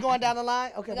 pool. Are we going down the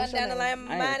line? Okay, going what's your down the name?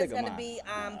 line. I ain't Mine is think of gonna mine. be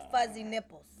fuzzy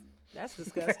nipples. That's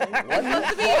disgusting. It's supposed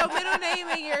to be your middle name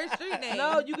and your street name.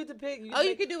 No, you get to pick. Oh,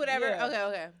 you can do whatever. Yeah.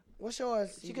 Okay. What's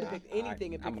yours? She could have picked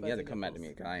anything and I'm picked gonna have to fuzzy come back to me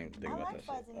nipples. because I ain't thinking about like that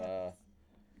fuzzy shit.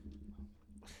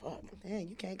 Fuck. Dang,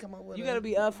 you can't come up with You a- gotta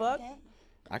be fuck.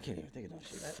 I can't even think of that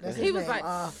shit. That's He his was name.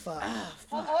 like, fuck.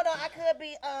 Hold on, I could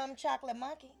be Chocolate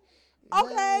Monkey.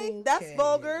 Okay, that's Okay.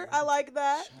 vulgar. I like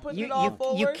that. Putting it all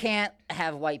forward. You can't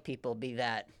have white people be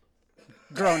that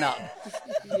grown up.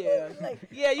 Yeah.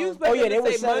 Yeah, you expect Oh yeah, them they to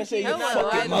was say saying monkey. you Hello,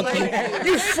 fucking I monkey. like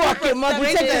You fucking monkey.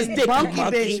 Take that dick, you Monkey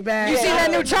monkey. bitch back. You seen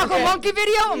that new Chocolate Monkey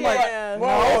video? I'm like, Yeah.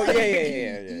 Oh yeah.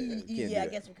 Can't do Yeah, I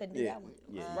that. guess we couldn't do that one.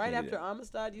 Yeah, Right can't do after that.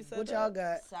 Amistad, you said What that? y'all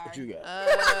got? Sorry. What you got?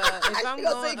 If I'm You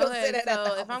gonna say- going, you gonna say okay, that at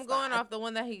so the if I'm homicide. going off the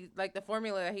one that he, like the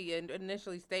formula that he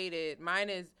initially stated, mine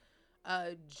is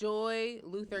Joy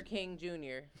Luther King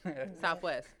Jr.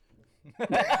 Southwest.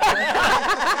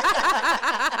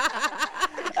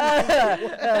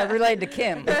 related to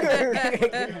Kim.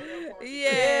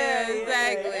 Yeah,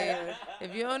 exactly.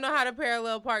 If you don't know how to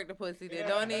parallel park the pussy, then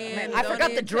don't even. I don't forgot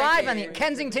the even drive check on it. the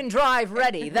Kensington Drive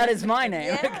ready. That is my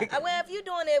name. Yeah. Well, if you're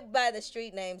doing it by the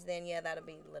street names, then yeah, that'll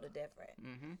be a little different.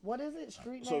 What is it?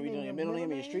 Street name? So we doing and your middle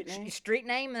name and your street name? Street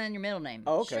name and then your middle name.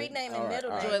 Oh, okay. Street name and All right,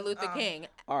 middle all name. right. Joy Luther King.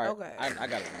 All right. Okay. I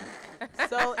got it.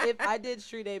 So if I did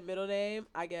street name, middle name,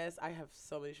 I guess I have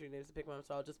so many street names to pick from,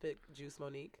 so I'll just pick Juice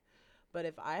Monique. But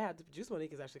if I had to, Juice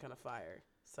Monique is actually kind of fire.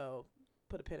 So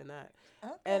put a pin in that.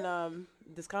 Okay. And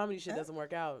this comedy shit doesn't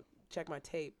work out. Check my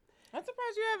tape. I'm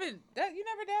surprised you haven't. You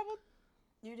never dabbled.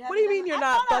 What do you mean you're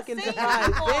not fucking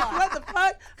surprised, bitch? What the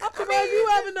fuck? I'm surprised you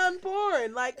haven't done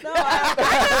porn. Like, no,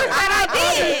 I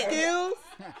did. skills.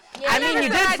 I mean, you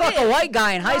did fuck a white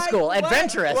guy in high school. Like, what?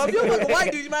 Adventurous. Well, if you fuck a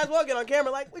white dude, you might as well get on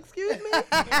camera. Like, excuse me.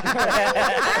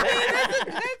 I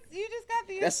mean, you just got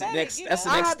the That's the aesthetic, next. you That's the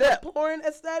know? I next have step. the porn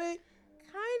aesthetic.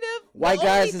 Kind of. White The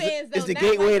guys OnlyFans, is though, the not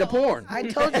gateway like to porn. I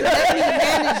told you, let me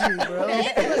manage you, bro.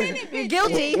 You're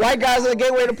guilty. White guys are the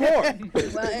gateway to porn.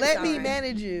 Let me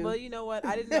manage you. Well, you know what?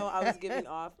 I didn't know I was giving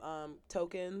off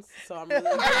tokens, so I'm really.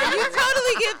 You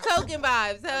totally give token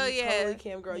vibes. Hell I'm yeah. Totally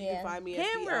Cam Girl. You Yeah. can find me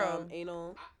Cam at Girl. the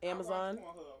anal Amazon.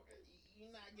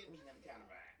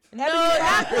 No,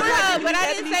 not Pornhub, but I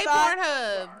didn't Ebony say sock.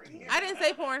 Pornhub. I didn't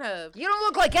say Pornhub. You don't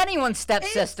look like anyone's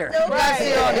stepsister. You gotta see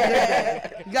her on a good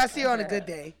day. You gotta see her on a good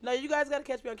day. No, you guys gotta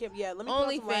catch me on cam. Yeah, let me put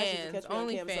on some lashes and catch me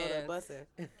on cam soda.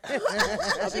 Bussin'.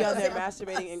 I'll be out there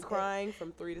masturbating and crying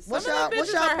from 3 to 6. What's Some of them y'all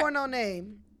bitches are- porno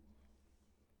name?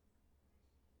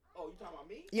 Oh, you talking about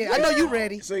me? Yeah, I know you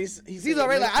ready. So he's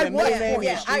already like, I the want middle name porn. and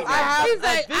Yeah, street name. He's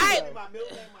like, My middle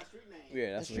name, my street name.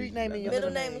 Yeah, that's The what street he's- name and your Middle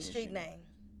middle name name. and street name.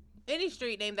 any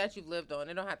street name that you've lived on.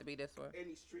 It don't have to be this one.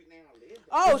 Any street name I live.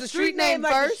 Oh, Is the street street name name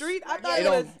like the first? street? I It thought it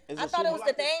don't- was. it's I a thought it super-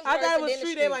 was the name. I thought it first was and then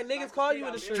street the name like niggas call you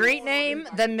in the street. Street name,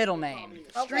 then middle name.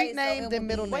 Okay, Street so name, it then would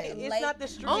middle be name. It's late- not the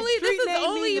street. Only street this is name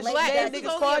only means black. dead This is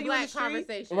niggas only call a you in the black street.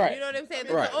 conversation. Right. You know what I'm saying?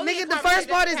 This Right. is only Nigga, a the first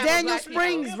part is conversation that Daniel happens with black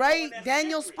Springs, people. right?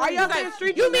 Daniel Are Springs. y'all saying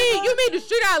street? You mean the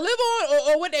street I live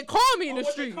on, or what they call me in the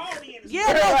street? Yeah,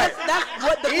 no, that's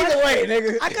what the Either way,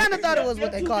 nigga. I kind of thought it was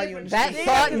what they call you in the That street.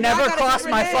 thought Yeah, 'cause I never got a crossed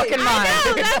my different fucking name. mind. I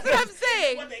know, that's what I'm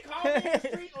saying. What they call me in the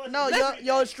street or No,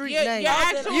 your street Your name.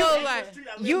 actual, like,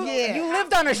 You Yeah. you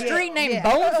lived on a street named Yeah.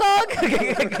 Bone Thug? in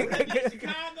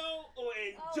Chicago or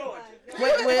in Georgia?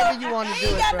 Wherever you want to He do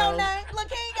ain't it, got no bro. name.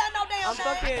 Look, he ain't got no damn I'm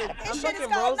fucking, name. I'm His shit is fucking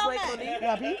called Rose no Lake name.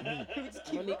 Monique.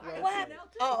 Monique Rose. What happened?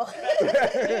 Oh.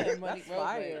 That's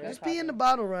fire. Just pee in the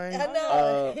bottle, Ryan. I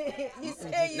know. You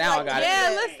said you now I like got it. yeah,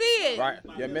 let's see it. Right.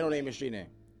 Your middle name and street name.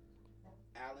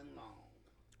 Alan Long.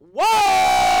 Whoa!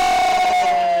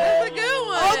 That's a good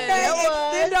one. Okay,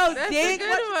 extendo That's a dick. good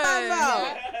What you talking one.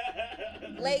 about?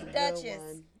 Lake Good Duchess.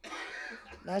 one.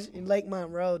 That's Lake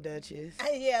Monroe Duchess.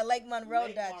 Yeah, Lake Monroe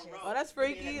Duchess. Oh, that's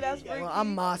freaky. That's freaky. Well,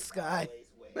 I'm Moss Sky.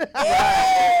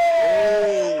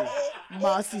 Hey!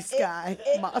 Mossy Sky.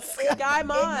 Moss Sky. Sky No,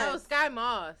 Moss. Sky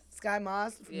Moss. Sky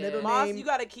Moss. Yeah. Middle Moss, name. you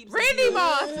gotta keep some Randy pews.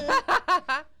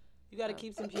 Moss. You gotta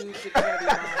keep some pews. If you're gonna be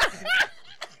Moss.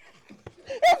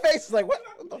 Her face is like, what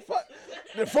the fuck?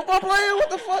 The football player? What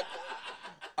the fuck?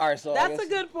 All right, so I That's guess- a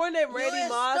good point name, Randy is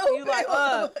Moss. stupid. You like,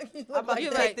 You I'm about to You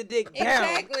take like- the dick down.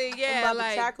 Exactly. I'm Yeah. about Like.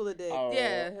 to tackle the dick. Oh,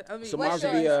 Yeah. I mean, So What's mine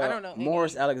should be yours? I don't know. any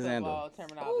Morris Alexander. football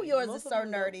terminology. Ooh, yours is Most so of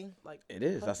them look nerdy. Like, It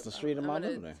is. That's the street in I'm my gonna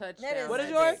living room. touch That down is What is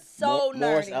that yours? dick. so Morris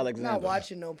nerdy. I'm Alexander. not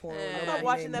watching no porn. I'm I'm Nobody not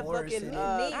watching named that Morris fucking. in it. I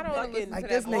don't want to Fucking- listen Like, to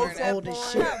this that nigga's porn. old as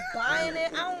I'm shit. not buying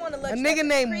it. I don't want to look A at nigga the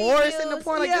named Morris in the previews.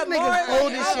 porn. Like, Yeah, this nigga's Morris.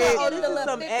 old as Oh, shit. oh, this is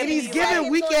some And he's Eddie giving seconds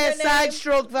weak on ass your side name.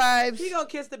 stroke vibes. He gonna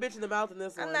kiss the bitch in the mouth in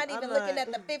this one. I'm not even looking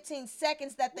at the 15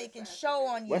 seconds that they can show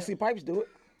on you. Wesley Pipes do it.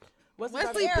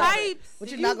 Wesley Yeah. Pipes. What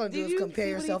Did you're not gonna did do is you compare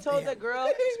see what yourself he told to that him.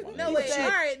 girl. No, He wait. said- All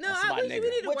right. No, That's my we need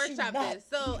to What you workshop not? this.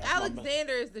 So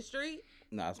Alexander is the street.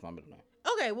 Nah, that's my middle name.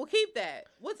 Okay, we'll keep that.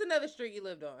 What's another street you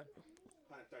lived on?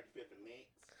 135th and Links.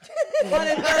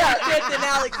 135th and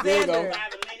Alexander. go.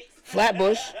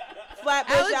 Flatbush.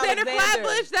 Flatbush Alexander Alexander.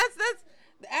 Flatbush. That's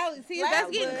Alex. See, that's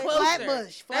getting Flatbush. closer.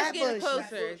 Flatbush, That's getting Flatbush.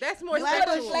 closer. That's more Flatbush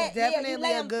sexual. is Flat- yeah, you definitely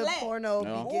lay a 'em good flat. porno.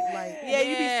 No. You get like, Yeah,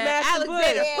 you be smashing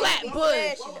Alexander bush. Yeah,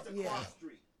 Flatbush. yeah.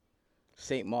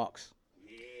 St. Mark's.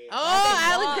 Oh,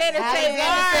 Alexander St.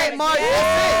 Alexander St. Mark. Mark.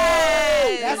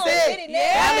 Yes. That's gonna it. get it now.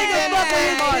 Alexander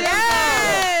St. Mark.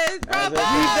 Yes, bravo. We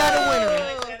got a winner.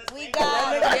 We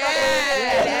got it.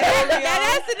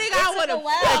 That's the nigga I want to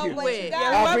Wow, fuck but you with. got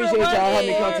I appreciate y'all helping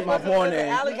me come to my porn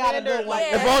name. Alexander, like,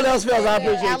 If all else fails, I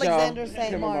appreciate y'all. Alexander St.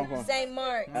 Come to my Mark. porn. St.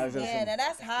 Mark. Alexander Yeah, St. now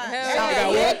that's hot. Hell That's yeah.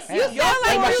 hot. Yeah. You sound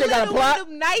like my you shit got a living plot? with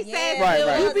them nice Yeah. ass Right, right.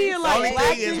 buildings. You being The like only black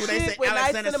thing is and when they say shit with nice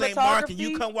Alexander St. Mark and you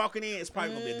cinematography. come walking in, it's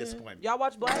probably gonna be a disappointment. Y'all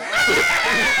watch Black?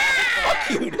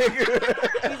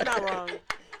 He's not wrong.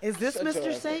 Is this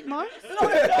Mr. St. Mark?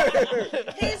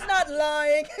 He's not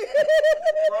lying.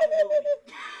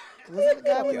 Was it the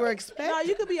guy we were expecting? No,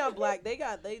 you could be on Black. They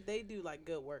do like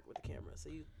good work with the camera. So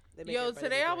they make Yo, everybody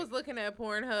today look I great. was looking at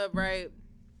Pornhub, right?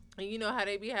 And you know how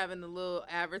they be having the little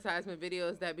advertisement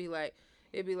videos that be like,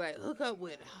 it'd be like, hook up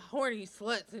with horny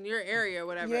sluts in your area or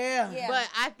whatever. Yeah. Yeah. But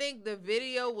I think the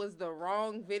video was the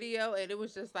wrong video, and it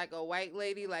was just like a white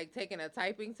lady like taking a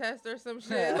typing test or some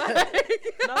shit. Like,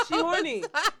 No, she horny.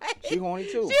 She horny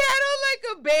too. She had on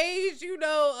like a beige,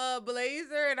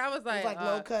 blazer, and I was It like, was like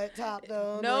low cut top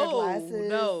though. no, glasses.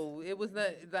 no, it was not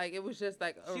like it was just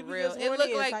like a She was real. just It horny looked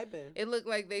and like typing. it looked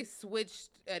like they switched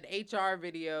an HR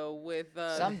video with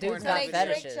Some the dudes So got they Pornhub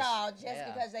fetishes. tricked y'all just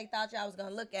Yeah. because they thought y'all was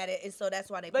gonna look at it, and so that's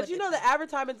why they. But put you it know the there.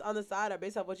 advertisements on the side are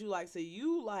based off what you like. So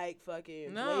you like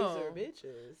fucking No. blazer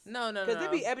bitches. No, no, Because no.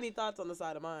 there be ebony thoughts on the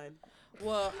side of mine.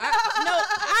 Well,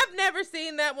 I've never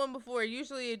seen that one before.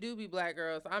 Usually it do be black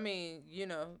girls. I mean,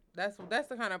 that's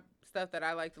the kind of stuff that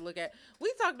I like to look at.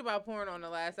 We talked about porn on the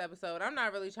last episode. I'm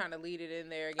not really trying to lead it in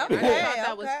there again. I Okay, just thought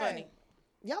that was okay. funny.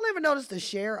 Y'all ever notice the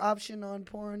share option on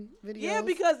porn videos? Yeah,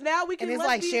 because now we can. and it's let's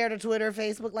like be- share to Twitter,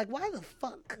 Facebook. Like, why the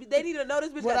fuck They need to know this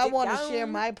bitch. would got I dick want to down. share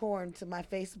my porn to my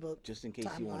Facebook? Just in case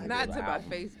you Timeline. want to Not to my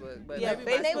Facebook, but Yeah, maybe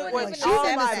my They Facebook wouldn't was even She's all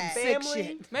accept my into that. some sick family.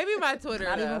 shit. maybe my Twitter.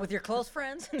 Not even though. with your close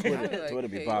friends. Twitter be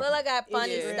Okay. popping. Well, I got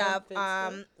funny Yeah. stuff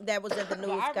Instagram, that was in the But news,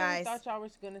 I really guys. thought y'all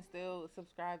was gonna still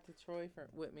subscribe to Troy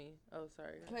with me. Oh,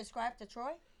 sorry. Subscribe to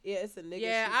Troy. Yeah, it's a nigga.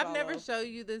 Yeah, she I've never follow. showed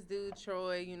you this dude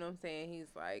Troy. You know what I'm saying? He's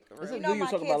like This really, is know who you my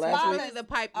was talking about kid's last father- week? really the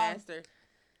pipe master.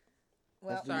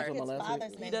 Well, That's the one his you talking about last father's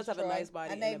week? name He does is have a Troy. nice body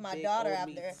I and named a my big daughter old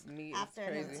after meat. Meat is after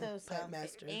him crazy. too. So Pipe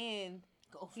master. And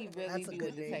he really That's a be good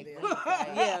with the name technique.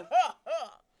 there. Yeah.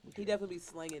 He definitely be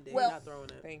slinging dick, Well, not throwing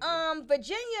it. Thank you.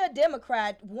 Virginia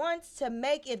Democrat wants to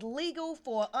make it legal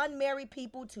for unmarried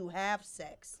people to have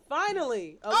sex.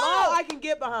 Finally, a Oh! law I can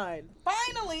get behind.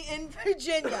 Finally, in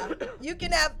Virginia, you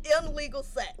can have illegal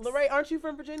sex. Lorraine, aren't you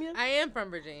from Virginia? I am from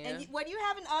Virginia. And were you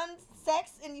having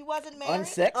unsex and you wasn't married?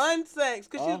 Unsex? Unsexed,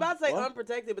 because she was about to say what?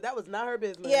 unprotected, but that was not her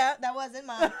business. Yeah, that wasn't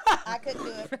mine. I couldn't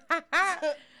do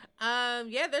it.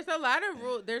 Yeah, there's a lot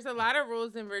of there's a lot of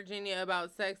rules in Virginia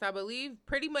about sex. I believe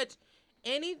pretty much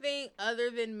anything other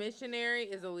than missionary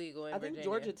is illegal in I think Virginia.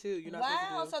 Georgia too. You're not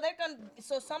Wow, supposed to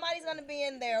so somebody's gonna be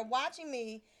in there watching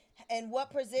me and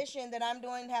what position that I'm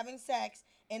doing having sex,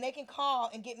 and they can call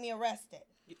and get me arrested.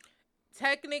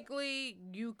 technically,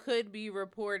 you could be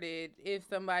reported if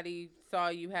somebody saw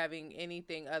you having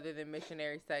anything other than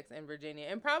missionary sex in Virginia,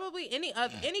 and probably any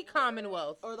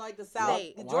Commonwealth or like the South.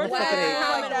 state. Georgia has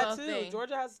Wow. like that Commonwealth too. thing.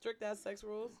 Georgia has strict ass sex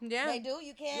rules. Yeah, They do.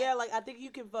 You can't. Yeah, like I think you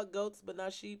can fuck goats but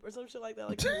not sheep or some shit like that.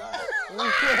 Like you're not.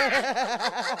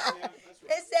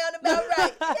 It sound about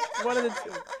right. One of the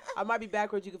two. I might be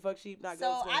backwards. You can fuck sheep, not So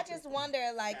goats. I just wonder,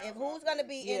 like, if who's gonna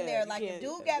be Yeah, in there? you Like, if can't-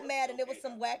 dude got mad and it was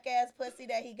some whack ass pussy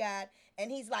that he got,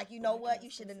 and he's like, you know what? You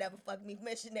should have never fucked me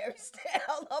missionary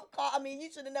style.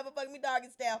 You should have never fucked me doggy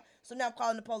style. So now I'm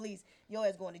calling the police. Your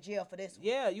ass going to jail for this one.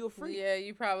 Yeah, you a freak. Yeah,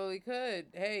 you probably could.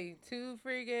 Hey, too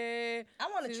freaky. I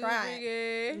want to try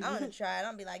it. I want to try it.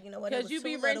 I'm be like, you know what? It 'Cause was you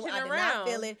be too little. wrenching I did around. not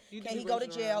feel it. You Can do he be go to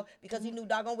wrenching jail around. because he knew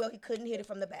doggone well he couldn't hit it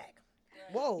from the back?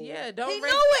 Whoa. Yeah, don't He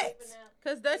wrench. knew it.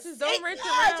 Cause Duchess, don't wrench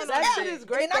Yeah, around. just That tell shit me. is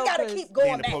great And then I though, gotta 'cause keep Then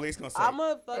going the back. police gonna say, I'm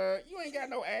a fuck. you ain't got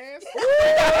no ass.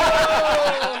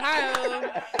 Oh,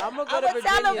 hi-oh. I'm gonna go I'm to gonna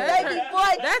tell him, Virginia. baby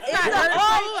boy, That's it's not an hurtful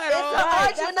arch. at It's all. an Right,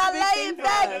 arch that's when a I big lay thing it for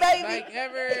back, us. baby. Like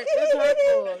ever. It's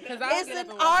hurtful. Cause I It's get up an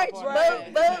and walk arch, up on boom, my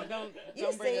boom. bed. You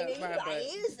Don't bring seen up it? my You butt.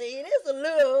 you seen it? It's a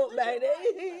little,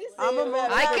 baby. I'm a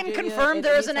man. I can confirm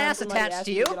there is an ass attached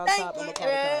to you. Thank you,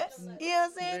 Rad. You know what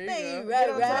I'm saying? Thank you,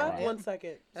 right, right. 1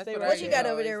 second. That's Stay what right What you there.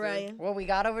 got over there, Ryan? What we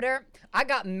got over there? I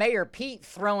got Mayor Pete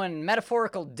throwing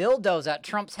metaphorical dildos at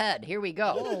Trump's head. Here we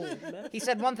go. He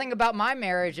said one thing about my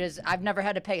marriage is I've never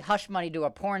had to pay hush money to a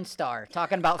porn star.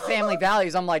 Talking about family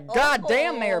values, I'm like, God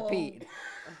damn, Mayor Pete.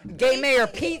 Gay Mayor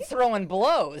Pete throwing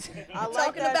blows. I like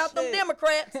Talking that about them shit.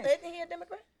 Democrats. Isn't he a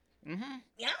Democrat? Mm-hmm.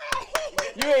 Yeah.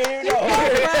 You ain't even know.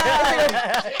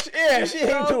 Yeah, she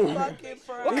ain't So too. fucking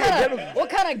proud. What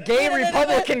kind of gay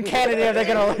Republican candidate are they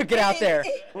gonna get out there?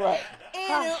 Right.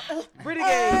 Pretty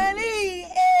gay.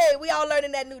 Hey, we all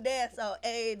learning that new dance. So,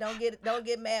 hey, don't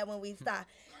get mad when we stop.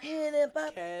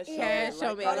 Cash, Cash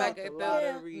show me like a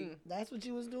lottery. That's what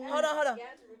you was doing? Hold on. Got to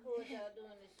record y'all doing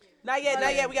this shit. Not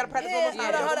yet. We gotta practice one more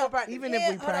time. hold on. One more practice. Even if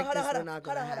we practice, we're not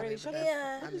going to have it. Shut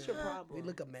Yeah. What is your problem? We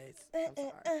look a mess. I'm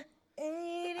sorry. I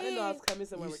didn't know I was coming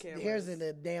somewhere with cameras. Here's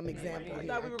a damn example. I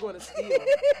thought we Here. were going to steal.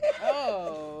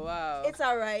 Oh, wow. It's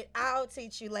all right. I'll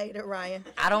teach you later, Ryan.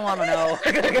 I don't want to know.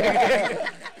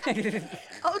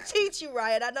 I'll teach you,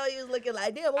 Ryan. I know you was looking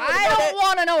like, damn, I don't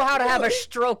want to know how to have a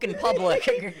stroke in public.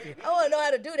 I want to know how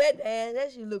to do that dance.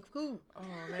 That shit look cool. Oh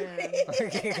man.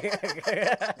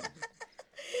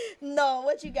 No,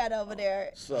 what you got over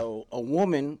there? So a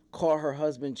woman caught her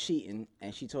husband cheating,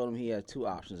 and she told him he had two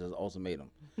options as an ultimatum: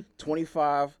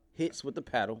 25 hits with the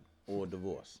paddle or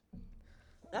divorce.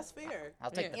 That's fair.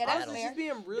 I'll take the Yeah, that's paddle. fair. She's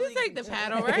being really. You take the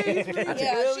paddle, right? She's being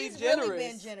Yeah, really she's generous. really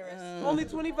been generous. Only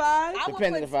 25. I would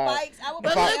Depending put if I- spikes. I would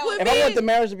But put look with If I want the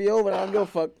marriage to be over, I don't give a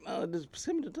fuck. Just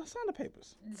send me the sign the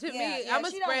papers. To Yeah, me, yeah, I'm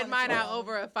gonna she don't spread wanna mine out throw.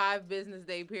 over a 5 business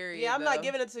day period. Yeah, I'm not though.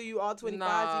 giving it to you all 25. So you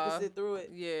Nah. can sit through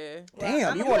it. Yeah.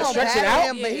 Damn, you You want to gonna stretch it battle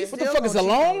out? him, but he's What the still fuck is gonna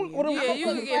cheat alone? on you. What the Yeah, you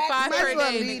can get 5 Might per as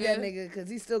well day, leave that nigga. nigga because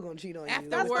he's still gonna cheat on you. After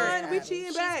That's work. fine. We cheating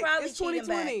She's back. probably It's cheating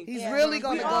 2020. back. He's Yeah. really We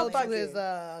gonna all go to fucking.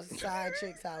 his side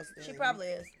chick's house. She then. probably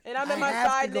is. And I'm at I my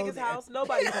have side to go nigga's there. house.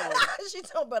 Nobody's home. She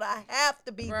told, but I have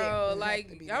to be there. Bro,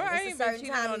 like, be I there. ain't It's a been certain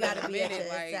cheating time you on gotta that be at minute.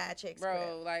 your Like, side chick's crib.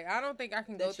 bro, like, I don't think I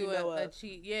can go That you through know a of.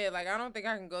 cheat. Yeah, like, I don't think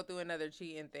I can go through another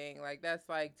cheating thing. Like, that's,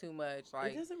 like, too much. It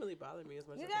Like, doesn't really bother me as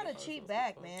much. You as gotta it cheat does.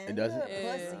 back, man. It doesn't? You're a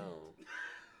Yeah. pussy.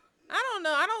 I don't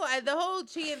know. The whole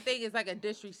cheating thing is like a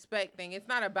disrespect thing. It's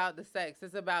not about the sex.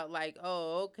 It's about like,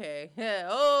 oh, okay.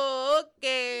 Oh,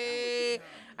 okay.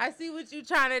 I see what you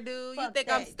trying to do. Fuck You think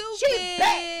that. I'm stupid. Cheat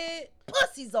back.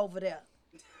 Pussy's over there.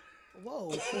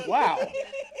 Whoa. Wow.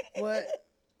 What?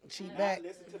 Cheat back.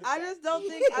 I just don't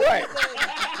think. Right.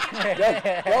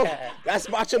 Yo, that's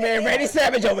Macho Man Randy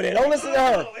Savage over there. Don't listen to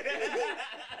her.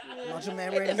 Macho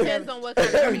Man It Randy depends Savage. on what kind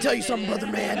of Let me tell you cheating something, it brother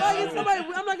is. man. Like, if somebody,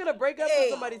 I'm not gonna break up Hey, with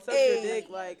somebody suck hey. your dick.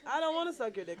 Like, I don't want to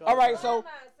suck your dick. All right, Come so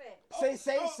on, say.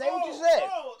 say what you said.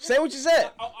 Say what you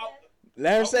said.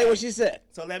 Let her say what she said.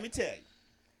 So let me tell you.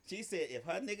 She said if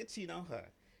her nigga cheat on her,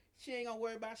 she ain't gonna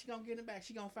worry about it. She gonna get him back.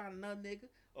 She gonna find another nigga.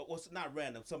 Or not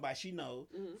random, somebody she knows.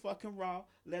 Fucking raw.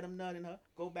 Let him nut in her.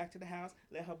 Go back to the house.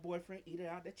 Let her boyfriend eat it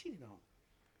out that cheated on her.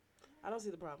 I don't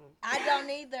see the problem. I don't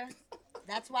either.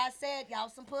 That's why I said y'all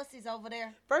some pussies over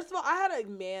there. First of all, I had a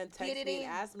man text Get it me in.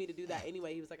 and ask me to do that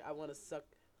anyway. He was like, I want to suck,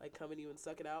 like come in you and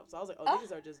suck it out. So I was like, oh, Oh.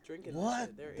 niggas are just drinking.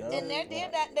 What? This shit. Duh. Then they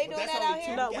did that. They But doing that's that out only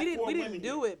here. No, got we four didn't women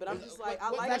do here. it, but I'm just like, I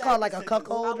What- like That that. called like a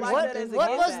cuckold or I like What, that as a what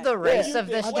get was back. the race of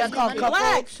this That's gentleman? called cuckold.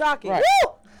 Black, shocking. Right.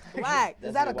 Black.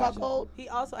 Is that a That's when they cuckold? He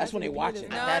also That's when actually they watching. peed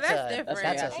No, his- that's a- different.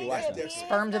 That's actually watching. That's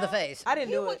Sperm to the face. I didn't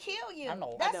He do would it. kill you. I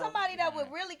know. That's I know. somebody that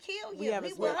would really kill We you. haven't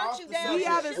He would spoke. hunt you down. We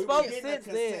and haven't shoot spoke you. getting a since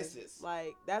then. consensus.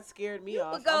 Like that scared me You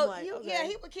off. would go. I'm like, okay. Yeah,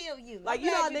 he would kill you. Like I'm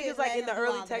you know how glad niggas didn't like let in the him do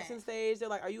early all that. texting stage, they're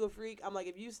like, "Are you a freak?" I'm like,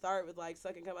 if you start with like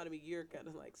sucking come out of me, you're kind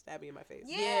of like stabbing in my face.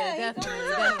 Yeah,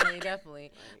 he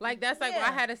Definitely. Like that's like Yeah.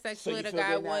 I had a sex So you with a feel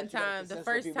guy good now one that you got time. The consensus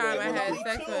first people time that I was had only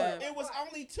sex with him. It was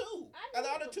only 2. And the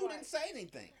other 2 didn't say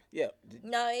anything. Yeah.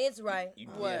 No, it's right.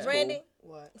 What? It's Randy,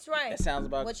 cool. What? it's right. That sounds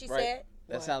about What she right. said.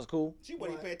 That sounds cool. She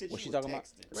wasn't even paying attention. What She she was talking about?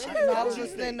 texting. I was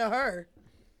listening to her.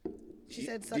 She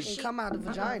said suck she- and come out the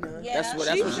vagina. Yeah. That's what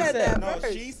She she said said. that. No,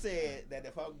 First. she said that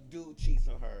if her dude cheats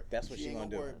on her, That's what she ain't gonna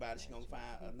do. worry about it. She gonna find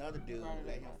another dude,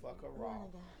 let him fuck her raw,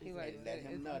 He and like, let him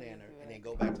it's nut easy in her, to and then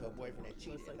go back to her boyfriend that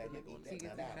cheated and let him eat He that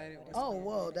gets nut out. excited when Oh,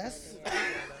 whoa, that's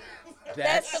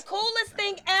That's the coolest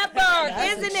thing ever,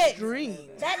 isn't it? extreme.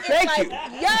 That is Thank like,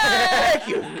 you. yeah. Thank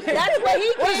you. That's what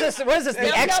he What is gets. this? What is this?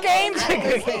 The X Games?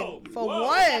 For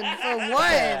one,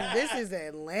 this is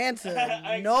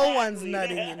Atlanta. No one's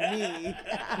nutting in me.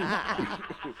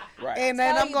 Right. And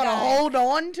then Tell I'm you gonna guys. hold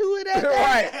on to it at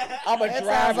that. right. I'm gonna That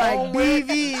drive sounds like home with.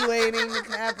 DV waiting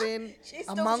to happen, She's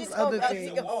amongst she's other about to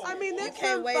things. go. I mean, You that's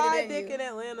can't some wait it fried in dick you. in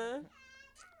Atlanta.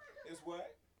 It's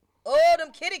what? Oh,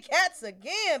 them kitty cats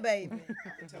again, baby.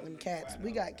 Them cats.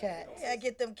 We got cats. Yeah,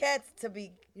 get them cats to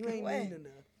be. You ain't wet. mean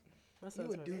enough. That's You what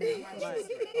would do I'm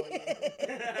that.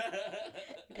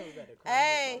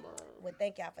 Hey, well,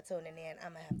 thank y'all for tuning in.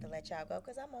 I'm gonna have to let y'all go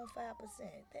because I'm on 5%.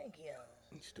 Thank you.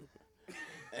 Stupid.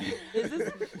 Is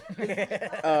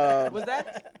this? Was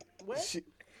that? What?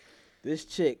 This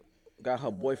chick got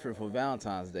her boyfriend for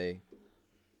Valentine's Day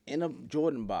in a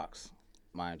Jordan box,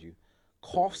 mind you,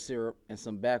 cough syrup and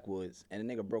some backwoods, and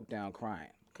the nigga broke down crying.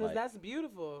 Cause Like, that's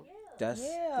beautiful. that's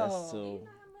so.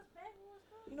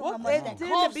 You know how What much and that then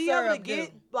cough to be able to syrup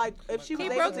get do. like if she was He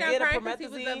able broke to down get a crying because he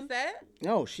was promethazine. upset.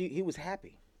 No, he was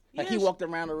happy. Like Yeah, he she- walked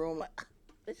around the room like,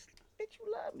 bitch,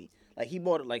 you love me. Like he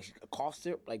bought it like a cough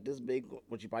syrup like this big,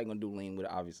 which you probably gonna do lean with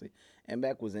it, obviously. And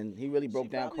back was in. He really broke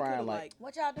down probably crying could've, like,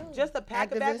 What y'all do? Just a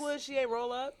pack of Activist. backwoods. She ain't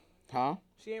roll up. huh?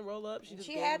 She ain't roll up. She just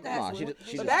She gave had him that. Nah, backwoods.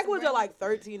 she But just- backwoods are like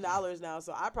 $13 now,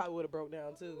 so I probably would have broke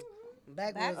down too.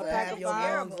 Backwoods A will pack have of your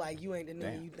five. lungs like you ain't the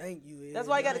nigga you think you is. That's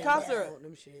why you got the cough syrup.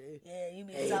 Them shit. Yeah, you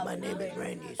be Hey, my name is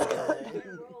Randy Scott.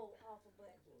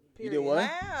 You did what?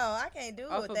 Wow, I can't do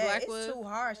it Off with of that. Blackwood? It's too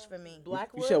harsh for me.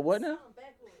 Blackwood. You said what now?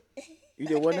 You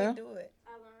did what I now? can't do it.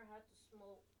 I learned how to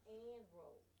smoke and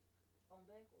roll on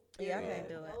backwards. Yeah, I can't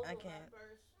do it. I can't.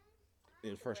 It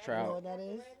was first You know trial. what that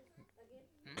is?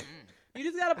 You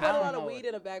just gotta put I a don't lot of know weed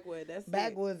in a backwood. That's it.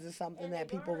 Backwoods is something that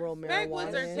people roll marijuana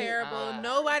Backwoods are in. terrible.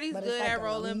 Nobody's But it's good like at a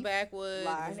rolling leaf. backwoods.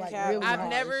 Lie. It's like Cap. really I've harsh.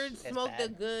 never It's smoked a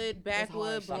bad. good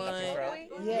backwood harsh.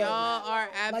 blunt. Yeah. Y'all are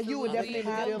absolutely. Like you would definitely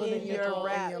have feel it in in your your throat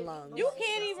rap. and your lungs. You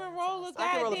can't even roll a I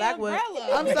can roll a goddamn backwood.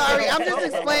 umbrella. I'm sorry. I'm just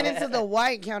explaining to the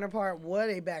white counterpart what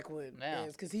a backwood Yeah.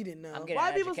 is because he didn't know. I'm getting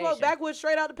Why people smoke education. backwoods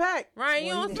straight out the pack? Ryan,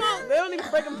 you don't smoke. They don't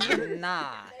even break them.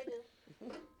 Nah.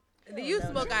 You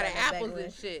smoke out of like apples backwood.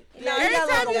 and shit. No, Every you got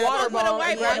time like a you water smoke with a bomb,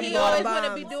 white a boy, gravity he always bomb. want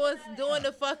to be doing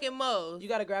the fucking most. You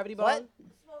got a gravity What? bomb?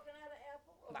 Smoking out of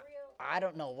apple, a real. I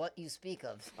don't know what you speak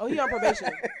of. Oh, he on probation.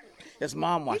 His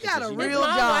mom He watches. got so a she real knows.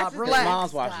 mom job. watches His Relax.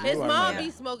 mom's watching. His You mom already be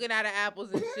know. smoking out of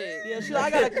apples and shit. Yeah, she. I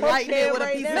got a coke Lighting it can with a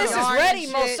right piece of now. yarn. Mrs. and Reddy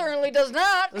most shit. certainly does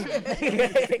not.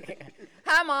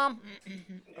 Hi, Mom.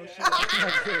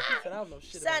 I don't know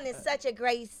shit Son about is that. such a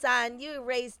great son. You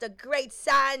raised a great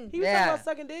son. He was Yeah. talking about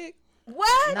sucking dick.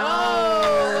 What? No.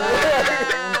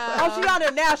 Oh, she on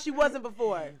there now. She wasn't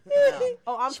before.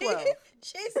 Oh, I'm 12.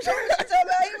 She's talking about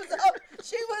he was up.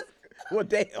 She was. Well,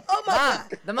 damn. Oh my Mom,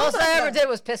 God. the most I ever did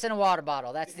was piss in a water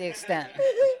bottle. That's the extent.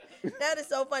 That is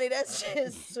so funny. That shit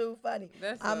is so funny.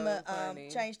 That's I'm so gonna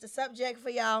funny. change the subject for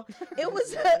y'all. It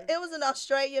was an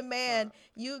Australian man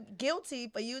guilty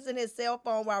for using his cell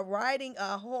phone while riding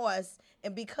a horse,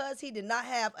 and because he did not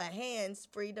have a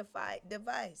hands-free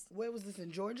device. Where was this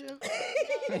in Georgia?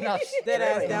 No, Dead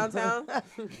ass downtown.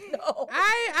 No.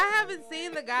 I haven't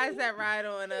seen the guys that ride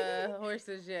on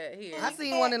horses yet here. I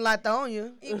seen one in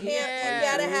Lithonia. You can't. Yeah. You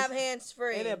gotta have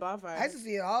hands-free. Ain't that bonfire? I used to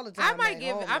see it all the time. I might back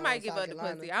give home I when might was give South up the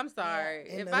Carolina. pussy. I'm sorry.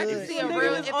 In If the I hood. can see a Nigga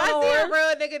real was if on I a see a horse?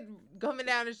 real nigga coming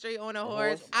down the street on a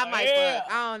horse, I might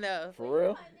fuck. I don't know. For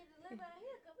real? Might need to live out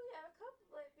here because we got a couple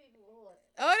black people with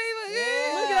horses. Oh, they look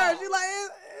good. Look at her. She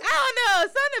like. I don't know.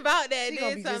 Something about that She gonna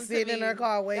did be something just sitting to in me. her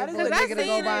car waiting That for is a I nigga to go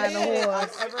seen by it. on the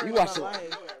horse. You watched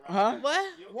it. Huh? What?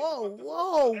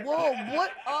 Whoa,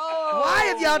 what? Why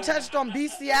have y'all touched on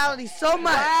bestiality so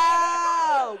much?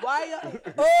 Wow. though? Why y'all?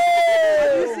 Oh!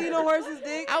 Have you seen a horse's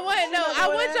dick? I want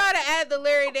y'all to add the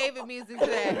Larry David music to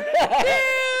that.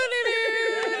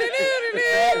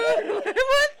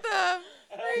 What the?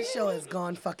 This show has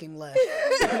gone fucking left.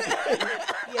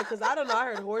 Yeah, because I don't know. I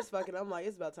heard horse fucking. I'm like,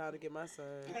 it's about time to get my son.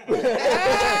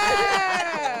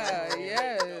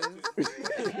 Yeah, yes.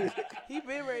 He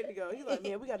been ready to go. He like,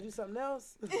 man, we got to do something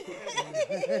else.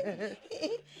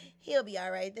 He'll be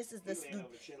all right. This is the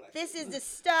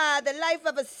star, the life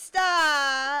of a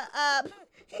star.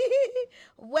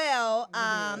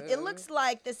 It looks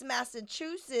like this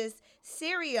Massachusetts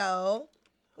serial,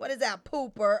 what is that,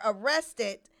 pooper,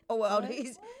 arrested. Oh, well,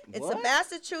 it's a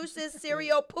Massachusetts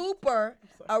serial pooper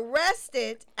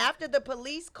arrested after the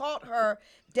police caught her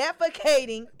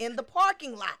defecating in the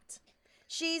parking lot.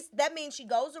 That means she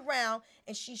goes around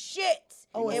and she shits.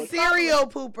 Oh, a in serial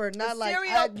public. pooper, not A like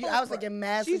serial I was pooper. thinking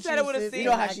Massachusetts. She said it with a C. You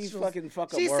know how she fucking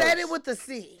fuck up She words. said it with the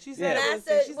C. She said Yeah. it with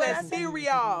a C. She said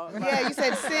cereal. Yeah, you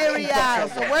said cereal.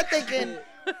 So we're thinking.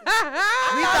 We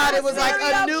thought it was like a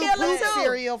Serial new killer poop too.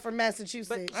 cereal from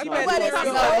Massachusetts. She But meant it's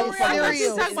cereal. not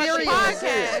Cereal. Talking about the Cereal.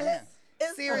 podcast.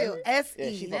 Cereal. Yeah,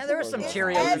 S-E. she Yeah, there were some It's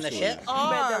Cheerios in the shit. She meant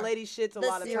that lady shits a The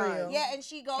lot of cereal. times. Yeah, and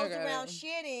she goes Okay. around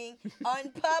shitting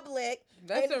on public.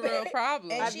 That's and- a real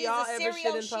problem. And Have she's y'all a ever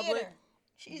serial shit in public? shitter.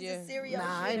 She's Yeah. a serial Nah,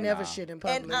 shitter. I ain't never shit in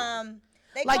public. And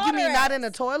they Like, caught you mean her not ass. in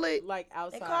a toilet? Like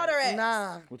outside. They caught her ass.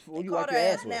 Nah. What They you caught wipe her your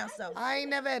ass ass with? now, so. I ain't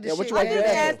never had to Yeah, what shit. you I like didn't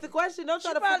that ask for? the question. Don't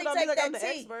try She to put probably it on me take like I'm that the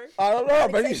tea. expert. I don't know,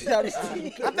 but you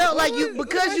I felt like you,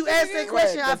 because you asked that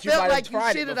question, I That you felt might have like you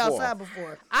tried it shitted before. outside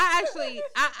before. I actually,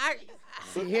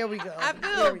 See, here we go. I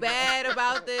feel bad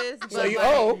about this. So but you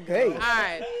like, hey. all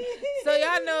right. So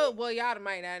y'all know, well, y'all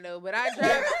might not know, but I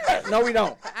drive No, we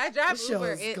don't. This show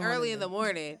Uber is gone early in today. the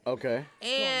morning, Okay.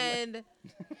 and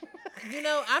you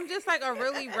know, I'm just like a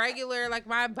really regular. Like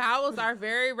my bowels are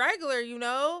very regular, you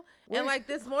know. And like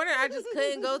this morning, I just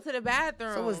couldn't go to the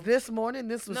bathroom. So was this morning?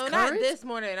 This was no, current? not this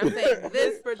morning. I'm saying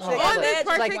this particular- on this It's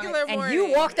like, particular morning. and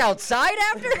you walked outside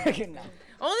after? No.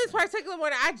 On this particular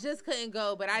morning, I just couldn't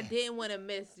go, but I didn't want to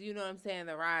miss, you know what I'm saying,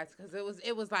 the rides, because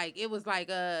it was like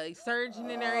a surgeon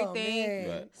and everything. man.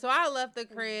 Right. So I left the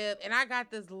crib and I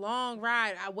got this long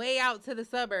ride way out to the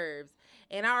suburbs,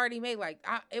 and I already made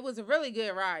it was a really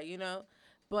good ride, you know.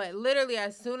 But literally,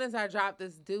 as soon as I dropped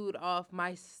this dude off,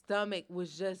 my stomach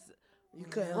was just You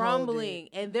couldn't rumbling,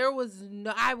 and there was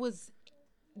no. I was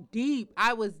deep,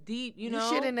 you You know.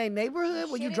 shit in their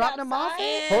neighborhood when you shitted dropping them off? outside?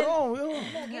 And- Hold on, Will.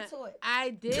 Come on, get to it. I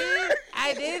did.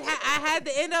 I had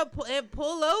to end up and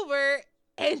pull over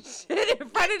and shit in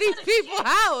front of these people's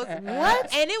house.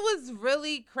 What? And it was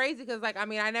really crazy because, like, I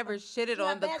mean, I never shitted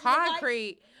on the bags in the bike?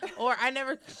 concrete, or I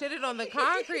never shitted on the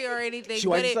concrete or anything. She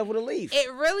but wiped it, herself with a leaf.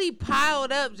 it really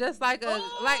piled up just like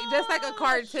a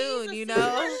cartoon, you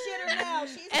know.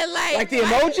 And Like the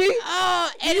emoji? Oh,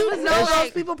 and it was You know those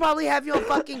like, people probably have you on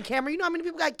fucking camera. You know how many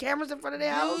people got cameras in front of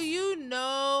their house? do you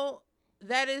know?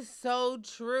 That is so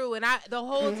true, and I the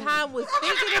whole time was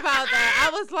thinking about that.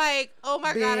 I was like, "Oh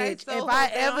my god, I Bitch, so if hope I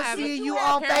they don't ever have see a you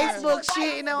camera. on Facebook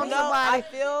shitting on No, I somebody,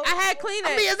 feel. I had Kleenex.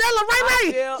 I mean, is that I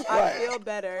Lorraine? feel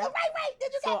better.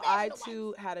 Did you So got I bags in the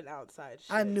too had an outside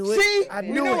shit. I knew it. See? I We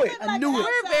knew knew it. it. I knew it.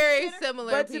 We're very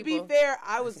similar But to people. be fair,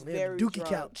 I was We have very a dookie drunk,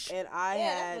 couch. and I Yeah,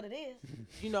 had, that's what it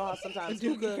is. you know how sometimes A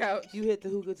dookie hookah, couch. you hit the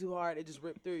hookah too hard, it just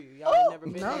ripped through you. Y'all ain't never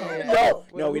been No. there. No,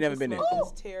 Where no, the we never hookah been there. smoke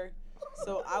just tear.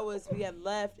 So we had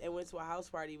left and went to a house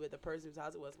party with the person whose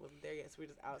house it wasn't there yet. So we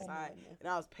were just outside, and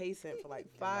I was pacing for like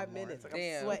 5 minutes. Like I'm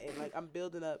Damn. sweating, like I'm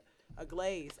building up a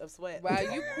glaze of sweat. Wow,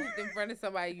 you pooped in front of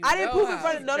somebody you I didn't know poop in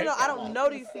front of how. no. I don't know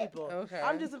these people. Okay.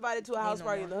 I'm just invited to a house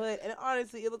party in the hood, and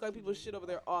honestly, it looked like people shit over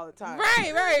there all the time.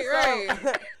 Right.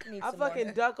 Need I some more.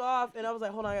 fucking duck off, and I was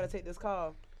like, hold on, I gotta take this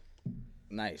call.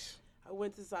 Nice. I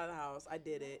went to the side of the house. I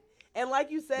did it. And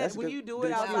like you said, That's when good- you do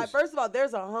good it outside, excuse. first of all,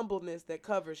 there's a humbleness that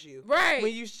covers you. Right.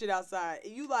 When you shit outside.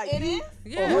 You like, It you, is?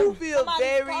 Yeah. you feel Somebody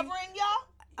very covering y'all?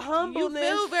 You humbleness.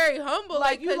 feel very humble,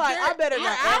 Like, you 'cause like, I better you're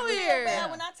not out ever- here. Man,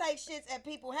 when I take shits at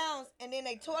people's house and then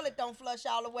they toilet don't flush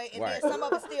all the way and Right. then some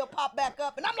of it still pop back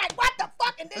up and I'm like, what the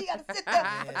fuck? And then you gotta sit there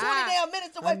for 20 damn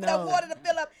minutes to wait for that know. water to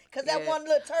fill up because that Yeah. one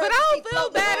little turd. But I just don't keep feel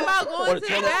floating bad around. about Or going the to the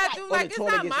toilet- bathroom. or the Like, it's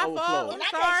toilet not gets my overflowed. fault. And I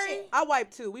I'm take sorry. shit. I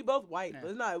wipe too. We both wipe. But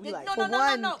it's not, we like, No, For no,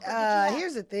 one, no, but you have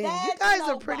here's the thing. You bad guys to are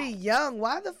know pretty why. young.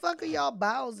 Why the fuck are y'all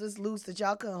bowels this loose that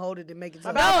y'all couldn't hold it to make it to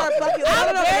my the bowels aren't fucking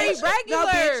I'm no, very bitch. No,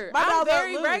 regular. bitch. My I'm bowels very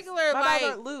aren't loose. regular, My bowels like-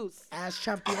 aren't loose. ass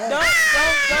chump your Don't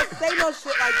say no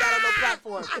shit like that on no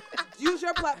platform. Use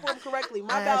your platform correctly.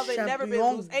 My Ass bowels ain't never been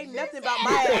champion. loose. Ain't nothing about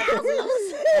my ass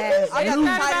loose. ass I got It's the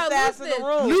not tightest about ass in the looseness.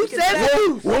 room. Loose You can as tell.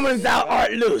 loose. Woman, thou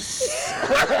art loose.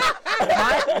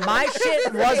 my My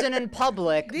shit wasn't in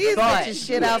public, These but bitches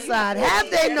shit outside. Have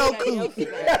they no coop?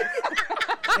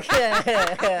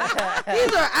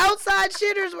 These are outside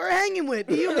shitters we're hanging with.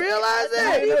 Do you realize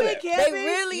that? They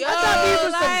really I thought these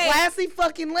were some like- classy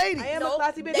fucking ladies. I am a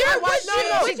classy bitch. They're Why- good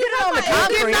shit. she did it on the You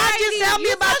concrete. cannot just tell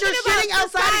me about your shitting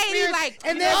outside experience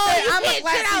and then say I'm a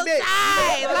classy bitch.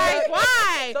 Like,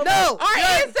 why? No, Our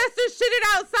ancestors shitted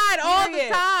outside all the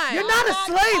Period. time. you're not a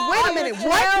slave. Wait a minute.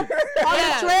 What? On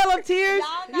the Trail of Tears,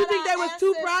 Y'all you think not they was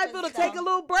too ancestors prideful to and take a stuff.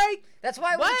 little break? That's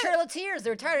why it was What? a Trail of Tears. They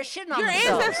were tired of shitting on Your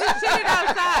themselves. ancestors shitted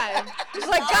outside. It's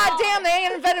like, goddamn, they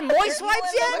ain't invented moist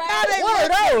wipes yet? Look how they What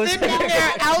are those? Sitting in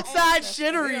their outside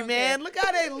shittery, man. Look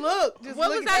how they look. Just What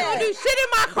look was at I gonna that. do? Shit in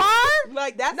my car?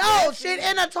 Like that's No, nasty. shit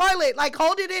in a toilet. Like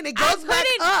hold it in. It I goes back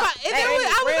couldn't. up. And there was,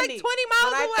 I was Randy, like 20 when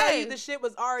miles I tell away. you the shit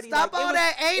was already Stop like, all it was,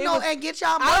 that anal was- and get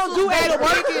y'all I don't muscles do back anal.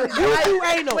 working. You do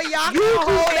anal. But y'all You can do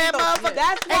hold that anal. motherfucker.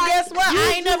 That's And why guess what? you I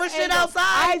ain't do never shit anal. outside.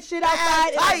 I ain't shit outside,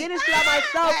 and I Tight. didn't shit out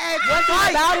myself. Ass One thing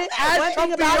tight. about it, Ass one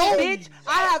thing about champion. it, bitch,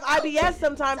 I have IBS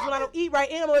sometimes when I don't eat right,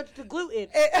 and I'm allergic to gluten.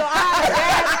 So I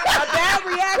have a bad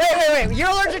reaction. Wait. You're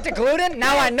allergic to gluten?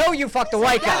 Now I know you fucked a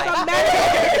white That's a guy.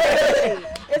 medical disability.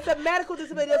 It's a medical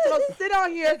disability. So sit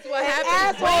on here what and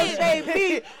happens asshole when- shame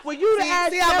me when you the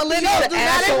ass See how champion. millennials do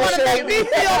that? They want to make me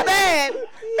feel bad.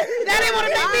 Now they want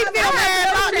to make me feel bad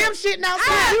about them shitting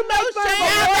outside. You make fun of a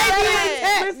Now they veteran being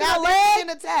attacked. missing Now a they leg? being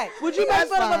attacked. Would you make That's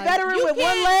fun of a fine. veteran You with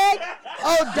one can't. leg?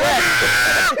 Oh,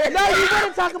 damn. No, you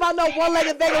wouldn't talk about no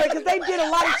one-legged veteran because they did a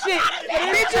lot of shit.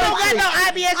 Bitch, you don't got no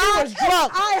IBS. You was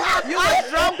drunk. You was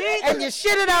drunk and you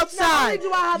shitted outside.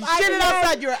 Do I have You shitted IBS?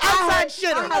 outside. You're an outside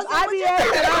shitter. I have IBS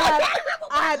and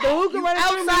I had the hookah running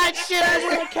through me. outside shitter.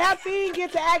 When the caffeine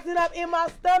gets to acting up in my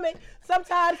stomach,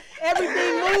 sometimes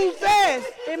everything moves fast.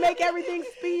 It make everything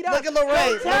speed up. Look at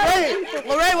Lorraine. Don't tell Lorraine,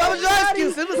 people. Lorraine, what was your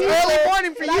excuse? It was early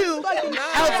morning for you.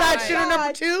 Outside right. shitter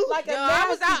number 2. Like a Yo, I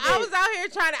was nasty out bitch. here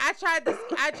trying to.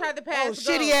 I tried to pass. Oh, go.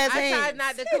 shitty ass I hands. tried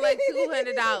not to collect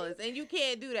 $200, and you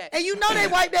can't do that. And you know they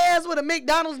wiped their ass with a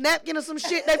McDonald's napkin or some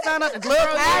shit. They found out the glove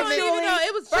Bro, was you on don't it. even know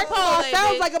it was First of all, Chipotle.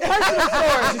 sounds bitch. like a personal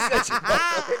store.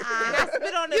 And I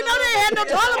spit on it. You know they had no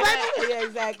toilet paper. Yeah,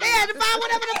 exactly. They had to find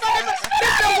whatever the fuck.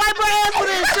 Bitch, they wipe her ass with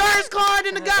an insurance card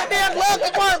in the goddamn glove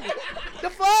department. The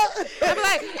fuck? I'm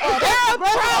like, Oh, that's a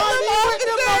problem,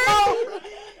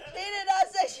 officer. He did not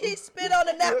say she spit on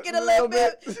the napkin a little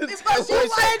bit before she Who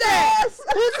wiped said her that? ass.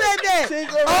 Who said that?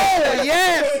 Oh,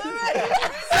 yes.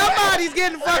 Somebody's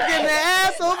getting fucking the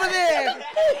ass over there.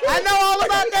 I know all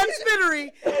about that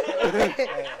spittery.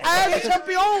 Ass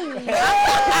champion.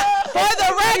 for the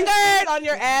record, On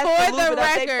your ass, For to the lube it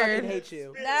up, they record. fucking hate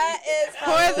you. That is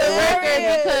for the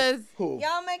record, because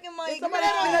y'all making my If somebody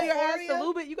spit on your ass to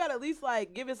lube it, you gotta at least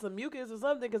like give it some mucus or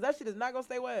something, because that shit is not gonna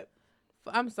stay wet.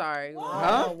 I'm sorry.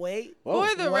 Huh? Wait.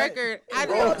 For the record, I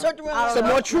Y'all didn't. turned around. Some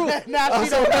more truth. Now she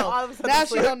don't know. All of a sudden Now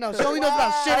it's she don't know. She only knows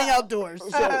about shitting outdoors.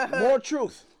 So, more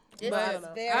truth. This But is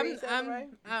very.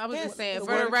 I was just saying, the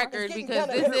for the word- record, it's getting because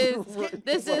better.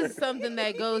 this is something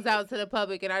that goes out to the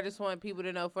public, and I just want people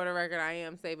to know, for the record, I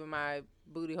am saving my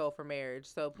booty hole for marriage.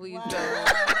 So please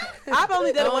I've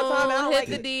only done it one time and I don't don't hit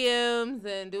like the it. DMs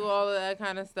and do all of that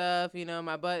kind of stuff. You know,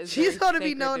 my butt is She's very going to be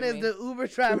sacred known to as me. the Uber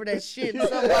driver that shit in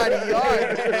somebody's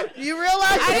yard. You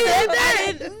realize I she said that?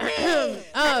 didn't.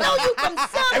 You from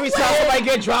somewhere. Every time somebody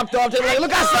get dropped off, they're like,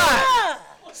 look outside.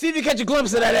 See if you catch a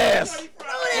glimpse of that ass.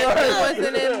 I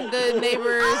wasn't in the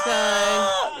neighbor's.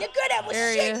 The girl that was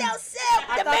area. shitting herself,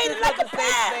 that made it like a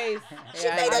pie. She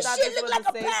Yeah, made I her thought shit this look was like the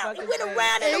a same pie. fucking It went thing.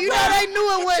 around And and you know around. they knew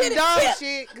it wasn't shit dog tip.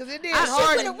 shit because it did She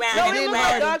hard. went around No, and it around.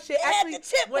 was like dog shit. It had Actually, the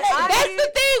tip when like I that. That's the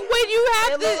thing when you have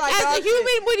It to, looked like as dog a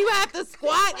human, shit. when you have to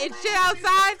squat and shit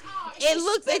outside, it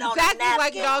looks spit on the exactly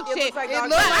like napkin. dog It shit. looks like It dog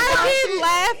looked But like I dog did shit.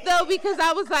 laugh though because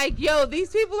I was like, yo,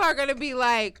 these people are gonna be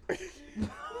like,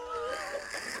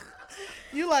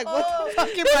 You like, what the fuck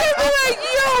am they're I gonna be like,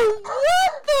 yo,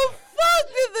 what the fuck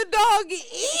did the dog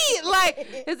eat?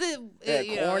 Like, is it, That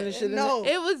you know, corn and shit in No.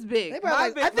 it was big. They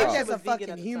probably like, I think My that's bitch a was vegan fucking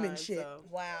at the human time, shit. so.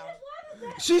 Wow.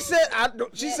 She said,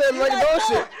 she said, like no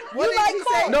shit. What did he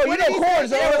say? No, you know corn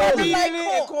is all over. He like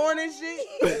and corn and shit.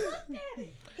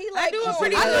 He I like do a corn.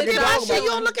 pretty I good look at my job. shit. You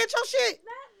don't look at your shit.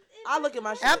 I look at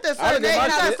my shit. After a I certain look age, at my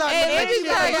you gotta shit. start Hey, looking at every shit.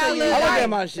 time Make I sure you look- I look white. at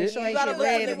my Make shit. sure You ain't gotta shit look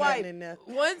red at or the white. nothing in there.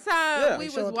 One time Yeah. we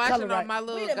Make sure was the color watching on right. my We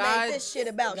little done made god, this shit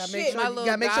about Gotta make shit. sure my you little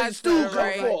gotta make sure the godson, stool come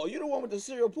right? Oh, you the one with the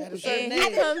cereal poop and And shit. he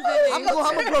comes in I'm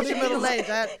approaching middle age.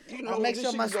 You know, I'll make this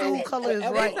sure shit my go- stool color is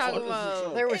Every right. talking fucking about-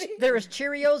 show. There was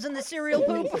Cheerios in the cereal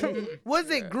poop. Was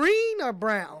it green or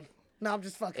brown? No, I'm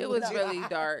just fucking. It with was you. really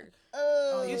dark.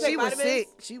 Oh, yeah, You she take was vitamins? sick.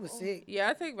 She was sick. Yeah,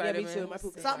 I take Yeah, me vitamins. too. My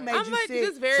poop is Something dark. made I'm you like sick.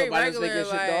 just very So vitamins make regular, your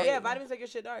shit like dark? Yeah, vitamins make your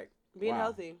shit dark. Being Wow.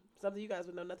 healthy. Something you guys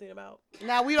would know nothing about.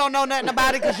 Now we don't know nothing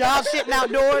about it because y'all shitting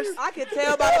outdoors. I can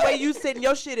tell by the way you sitting.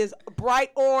 Your shit is bright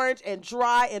orange and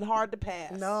dry and hard to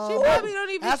pass. No, She probably don't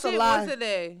even that's a shit lie. once a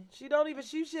day. She don't even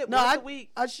shoot shit No, once a week.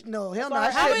 No, hell no.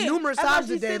 That's I why- shit numerous that's why times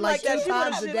she a day, sitting like that. 2 She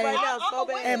wanna times a shit day. right now so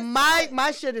bad. And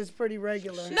my shit is pretty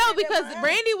regular. No, because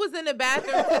Brandy was in the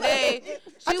bathroom today.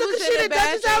 I She took was a shit in at the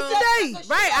Dutch's house bathroom. today.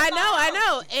 Right, I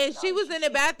know. And she was in the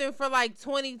bathroom for like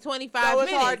 20, 25 So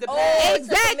it's minutes. hard to pass.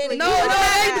 Exactly. No, You it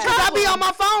had ain't because I be on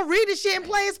my phone reading shit and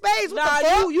playing spades. What Nah, the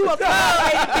fuck? you a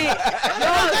complicated bitch. You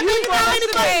know how many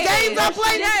fucking games I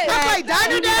play? I play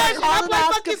Diner You Dash and I need to play call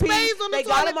fucking Oscar P. spades on the They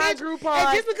got toilet, in my bitch. group And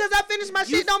hard. just because I finish my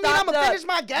You shit don't mean I'm stopped gonna up. finish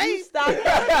my game. You stopped up,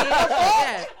 bitch.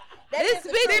 Yeah. This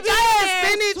bitch Bitch, be I in had there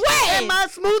spinach sweating. and my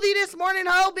smoothie this morning,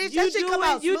 ho, bitch. You That shit come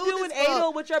out you smooth doing as fuck.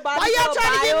 anal with your body. Why y'all so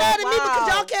trying to get mad at me because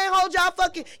wow. y'all can't hold y'all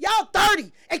fucking, y'all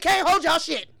 30 and can't hold y'all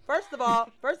shit. First of all,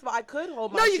 I could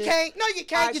hold my No, shit. you can't. No, you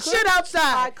can't. I You could- shit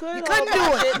outside. I could You couldn't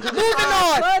hold my do it. shit. Moving I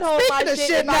on. could hold my Speaking of shit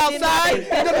shitting if I didn't have outside, the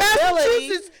the ability.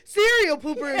 Massachusetts serial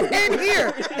pooper is in here,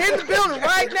 in the building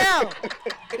right now.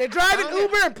 They're driving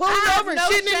Uber and pulling I have over and no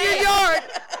shitting in shame. your yard.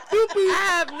 Boop, boop. I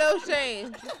have no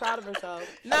shame. She's proud of herself.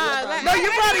 Nah, like, No,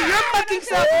 you're proud of your fucking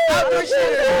self outdoor shit.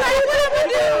 I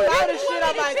would have shit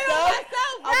on myself.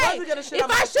 I wasn't gonna shit If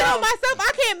on I shit on myself. myself,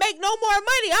 I can't make no more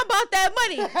money. I'm about that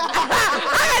money. I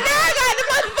got to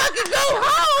motherfucking go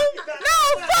home. No,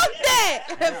 fuck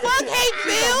that. Fuck hate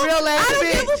Bill. real ass I don't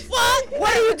give a bitch. fuck.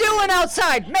 What are you doing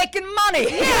outside? Making money.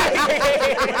 I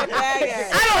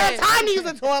don't have time to use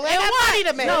the toilet. I got money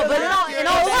to make. No, but in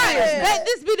all seriousness,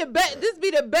 This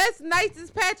be the best,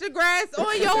 nicest patch of grass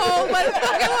on your whole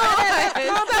motherfucking lawn.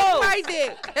 Suck my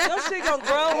dick. Your shit gonna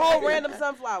grow whole random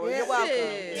sunflowers. You're welcome.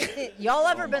 Shit. y'all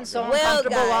ever been so Well,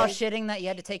 uncomfortable while guys. shitting that you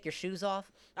had to take your shoes off?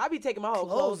 I be taking my whole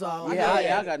clothes off.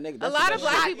 Yeah, I got niggas. A lot of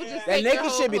black people just That take their naked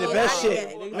whole shit be the clothes best off.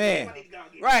 shit, man.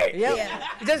 Right. Yep. Yeah.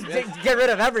 Just get rid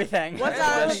of everything. One time,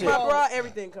 That's my shit. bra,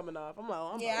 everything coming off. I'm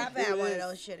like, Yeah, I've had one of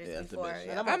those shitters Yeah, that's the before. best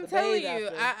Yeah. I'm telling you,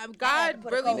 God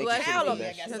put a really cold blessed towel me on me,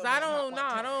 I guess. because I don't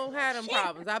have them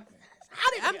problems.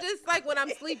 I'm just like when I'm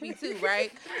sleepy too,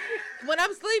 right? When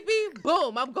I'm sleepy,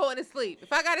 boom, I'm going to sleep.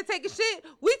 If I gotta take a shit,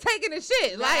 we taking a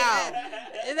shit. Like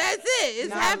that's it.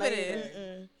 It's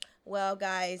happening. Well,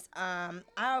 guys, I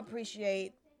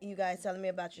appreciate you guys telling me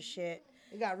about your shit.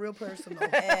 It got real personal.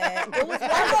 And it was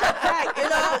wonderful. You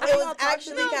know, it was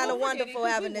actually No, kind we'll of forget wonderful it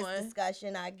 'cause having we this won.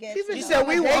 discussion. I guess. She you said know,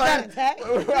 we they won. got attacked.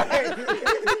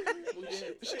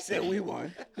 She said we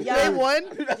won. They won.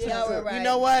 Y'all were right. You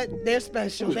know what? They're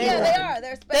special. Yeah, they are.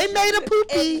 They're special. They made a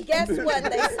poopy. And guess what?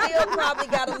 They still probably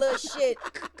got a little shit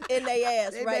in their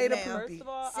ass They right made a now. First of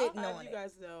all, Sitting I'll on have it. you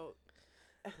guys know,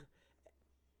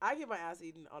 I get my ass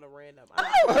eaten on a random.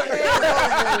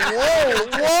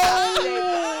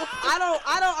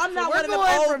 I'm not we're one of them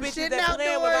going old from bitches shitting that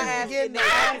play with my outdoors ass to getting in their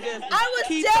ass just I was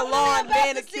keep the definitely lawn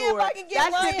about to see if manicured. I can get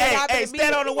That Ryan. shit can happen Hey, to me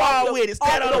stand on the wall with it.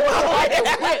 Stand on the off wall.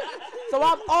 the rip. So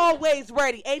I'm always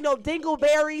ready. Ain't no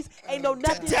dingleberries. Ain't no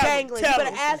nothing Tell 'em, dangling. tell You better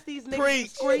 'em. ask these niggas. Preach,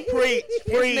 discreet. preach,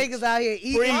 These preach. niggas out here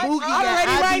eating Preach. boogie. I'm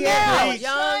ready right now. Preach.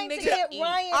 Young Trying to niggas get eat.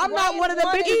 Ryan. I'm not Ryan one of them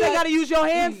wanted bitches that a- gotta use your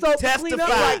hand soap to clean up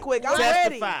Testify. right quick. I'm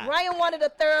ready. Testify. Ryan wanted a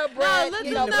No, thoroughbred, let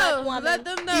you them know, black know. woman. Let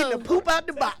them Eating the know. poop out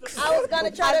the box. I was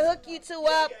gonna try to hook you two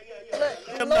up. Look,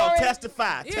 Let them know. Lauren,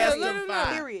 Testify. Yeah, let 'em know.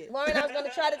 Testify. Period. Lauren, I was gonna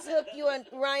try to hook you and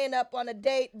Ryan up on a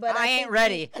date, but I I ain't think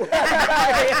ready. I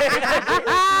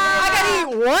gotta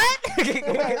eat what?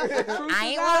 I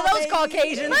ain't one of those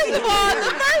Caucasians. First of all,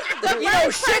 the You know,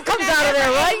 first shit person comes that out of there,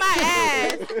 ever ate right? My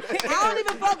ass. I don't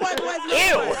even fuck white boys.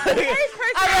 Ew. First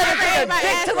person I'd that rather ever ate take my a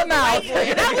dick ass to the was a mouth. white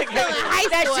boy, and I was still in high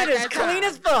That school shit at is that clean time.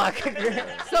 as fuck.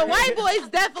 So white boys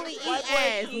definitely eat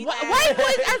ass. eat White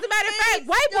boys, as a matter of fact,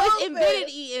 white boys stupid. invented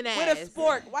eating ass. With a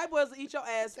spork. White boys will eat your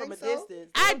ass from a so? distance.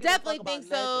 They I don't give a definitely fuck think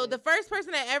about so. nothing. The first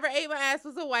person that ever ate my ass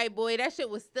was a white boy. That shit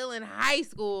was still in high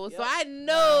school. So Yep. I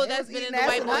know They that's was been in eating the ass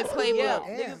white in boy high school. playbook. Yeah.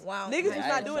 Yeah. Niggas, Wow. niggas was I not didn't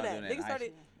doing start that. doing that Niggas in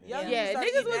started. Yeah. Young Yeah, started niggas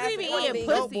eating wasn't ass even at eating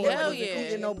 21. pussy. boy Hell wasn't yeah.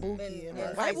 eating no bookie in in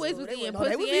White boys was They eating were- no, they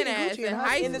pussy was and eating ass Gucci in in high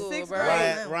high In the school, sixth bro.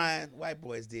 grade. Ryan, white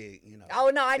boys did, you know. Oh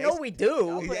no, I know we do.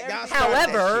 Y'all started that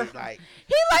However, shit, like,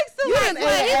 He likes to You like didn't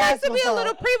what? eat He ass likes to be a before.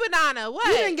 little prima donna. What?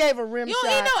 You didn't give a rim You shot.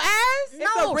 don't eat no ass? It's a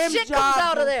no rim shit job, comes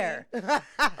out of Bookie. there.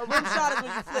 A rim shot is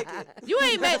when you flick it. You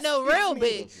ain't met no real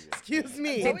bitch. Excuse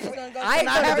me. I ain't Not been to the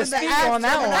having the speaker ass on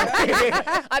that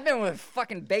one. I've been with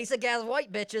fucking basic ass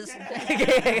white bitches.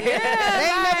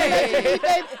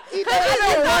 I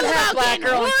know one half black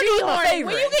girl and she was my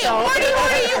favorite. When you get so- horny, you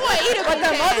want to eat a But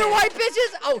them bitch other ass. white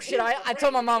bitches? Oh shit, I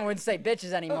told my mom I wouldn't say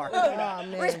bitches anymore.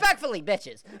 Respectfully,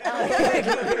 bitches.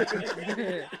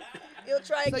 You'll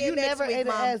try So again you next never week, ate an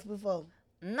Mom. ass before?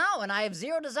 No, and I have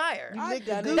zero desire. I've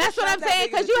done it. That's what I'm saying,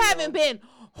 because you haven't been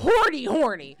horny.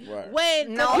 Right.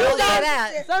 When No, you don't say got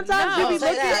that. Sometimes No, you be say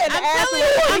looking that. at the I'm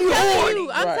asshole. telling you.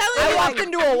 Right. I walked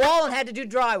into a wall and had to do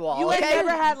drywall. You ain't okay? never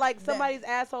had like somebody's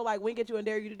asshole like wink at you and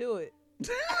dare you to do it.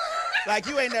 Like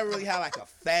you ain't never really had like a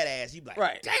fat ass. You be like,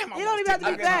 Right. damn. You don't even have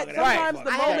to be fat. Sometimes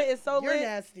the moment is so You're lit.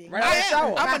 nasty. Right out the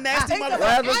shower. I'm a nasty Right motherfucker.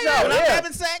 out the shower, When I'm yeah.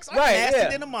 having sex, I'm Right, nasty yeah.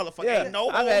 than a motherfucker. Yeah. Ain't no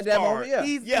I've had that holds moment, yeah. barred.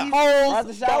 He's Yeah. Out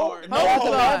the shower. No Out holds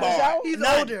the barred. shower. He's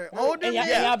None. older. Older And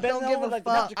men y'all been don't over give a like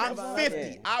fuck. the I'm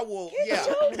 50. I will, yeah.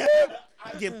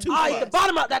 I give two I eat the fucks.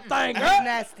 bottom out that thing, That's girl.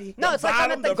 nasty. No, it's like I'm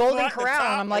Bottom, at the Golden front, Corral, top,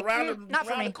 and I'm like, around the- not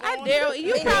for around me. the corner. Daryl,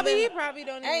 he Ain't probably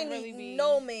don't Ain't even really be.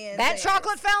 no man. That ass.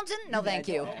 chocolate fountain? No, thank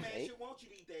you.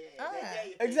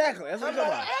 Exactly. That's what I'm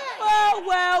talking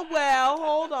about. Well,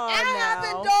 hold on I have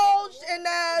now. indulged in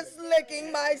ass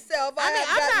licking myself. I I mean, have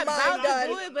I'm gotten not mine about to done.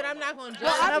 do it, but I'm not going to judge.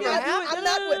 Well, I'm never gonna do have. it. I'm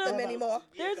not with them anymore.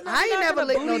 There's I ain't not never gonna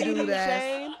licked no booty dude eating ass.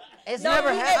 shame. It's No,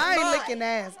 never you happened. I ain't mine. licking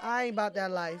ass. I ain't about that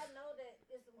life. I know that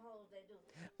it's some hoes that do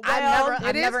it. I've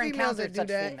it is never females that encountered do such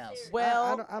that. females.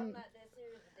 Well,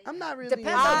 I'm not really.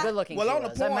 Depends how good looking Well, she on the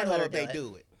was. I might let her Pornhub, do they it.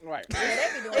 do it. Right.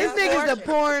 This nigga's the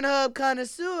Pornhub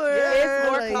connoisseur. it's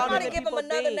more Like, common Somebody than give them people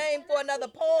another think. name for another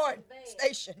porn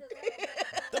station.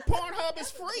 The Pornhub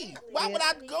is free. Why would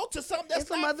I go to something that's It's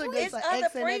some not other free? good It's like other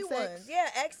free XNXX. ones. Yeah,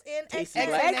 XNXX. Tasty I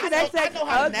XNXX know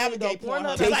how to ugly, navigate though. Pornhub.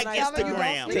 Pornhub It's is like nice.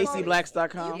 Instagram.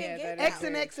 TastyBlacks.com. You can get X that.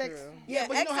 and XX. Yeah,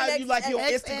 But you know how you like your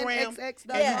Instagram? XNXX.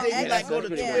 Yeah, You like go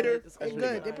to yeah. Twitter. They're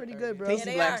good. They're pretty good, bro. Yeah,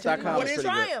 they are. TastyBlacks.com What is is pretty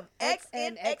Try good.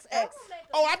 them. XNXX.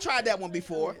 Oh, I tried that one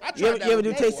before. I tried You ever that do one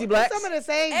Tasty before. Blacks? Some of the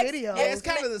same videos. Yeah, it's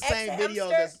kind of the same video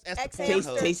as the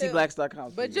Pornhub.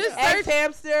 TastyBlacks.com. But just X search.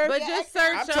 hamster. But just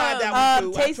search. I tried that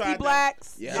one too. I Tasty tried that.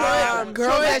 Blacks. Yeah. Girls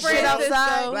Troy that shit Francisco.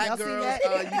 outside. Black Y'all see girls that?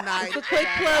 unite. A quick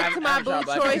plug to my I'm boo, trying to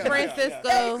Troy black-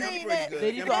 Francisco.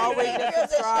 Then you can always just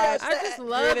subscribe. I just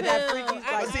love him. that freaky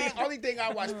But see, only thing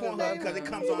I watch Pornhub because it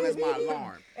comes on as my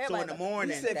alarm. So in the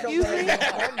morning, Excuse me?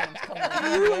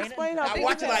 Can you explain how I big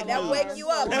watch it like That news. wake you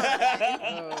up.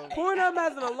 Pornhub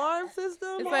has an alarm system?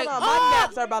 It's Hold like, on, oh, my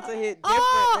naps are about to hit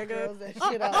different, Girls nigga.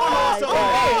 that shit Oh, outside.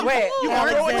 so Wait, you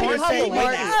Alexander want to St.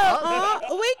 Pornhub?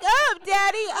 Martin. Wake up,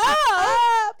 daddy.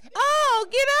 Oh, oh,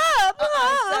 get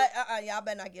up. Y'all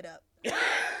better not get up.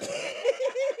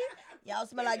 Y'all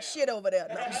smell like shit over there.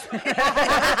 No.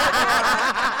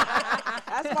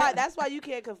 That's why you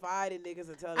can't confide in niggas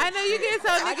and tell them. I know you can't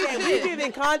tell I niggas can't. We shit.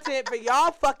 giving content for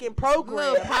y'all fucking program.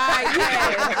 Little pie.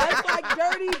 That's like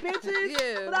dirty bitches.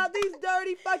 Yeah. Without these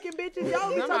dirty fucking bitches,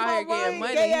 y'all be I'm talking out here about getting Ryan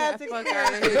money. gay ass Fuck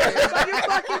outta experience. here. So you're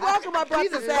fucking welcome. I brought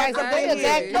Jesus this ass Christ, up they in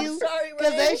attack here. you sorry,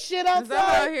 because they Ray. shit I'm out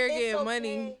outside. here It's getting okay.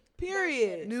 money.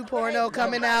 Period. New porno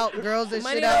coming out. Girls that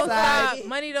Money shit don't outside. stop.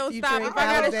 Money don't Future stop. If I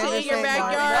got Alexander shit in your St.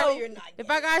 Martin. backyard, No, you're not. if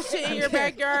I got shit in your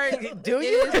backyard, Do it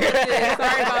you? is what it is.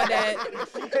 Sorry about that.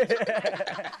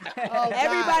 Oh, God.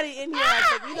 Everybody in here,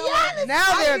 I think, you know what? Now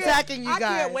I they're can't- attacking you I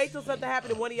guys. can't wait till something happens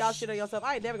and one of y'all shit on yourself.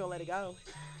 I ain't never gonna let it go.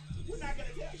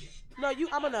 No, I'm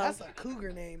gonna know. That's a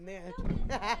cougar name there.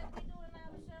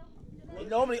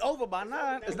 Normally over by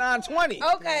 9. It's 9:20.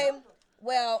 Okay,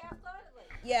 well,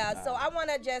 yeah, so I want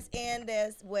to just end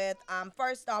this with,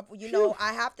 first off, you know,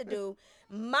 I have to do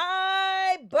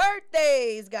my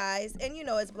birthdays, guys. And, you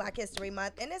know, it's Black History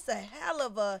Month, and it's a hell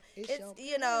of a,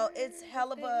 it's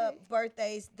hell of a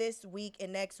birthdays this week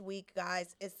and next week,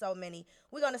 guys. It's so many.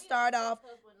 We're going to start off,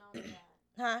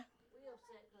 huh?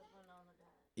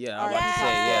 Yeah, I was about to say,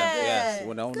 yes.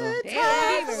 Winona.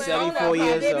 Yeah, 74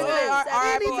 years old.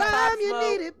 Anytime you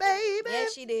need it, baby. Yeah,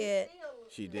 she did.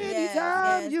 She did.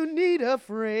 Anytime yes. you need a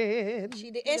friend.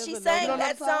 She did, and she doesn't know sang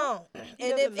that that song. And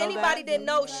doesn't if know anybody that. didn't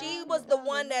know, she was the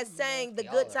one that sang the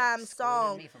Good Times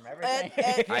song. me from At,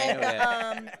 everything. I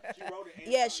didn't know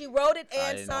yeah, she wrote it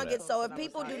and didn't know sung that. it. So if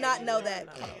people do not know that,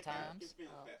 Times.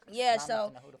 yeah,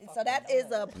 so that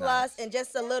is a plus and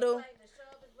just a little.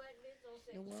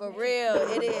 For real,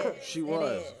 it is. She It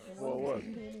was. is. Well, what?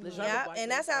 Yeah,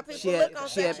 and that's how She people had, look on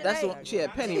she had, Section that's 8. what, she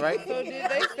had Penny, right? So did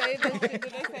they say this shit? Did they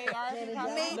say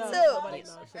RP? Me No, too. nobody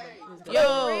knows. For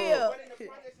Yo. real.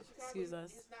 Excuse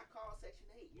us.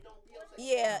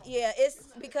 Yeah, it's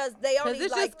because they only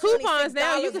it's like just coupons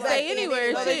now. You $26 can back stay then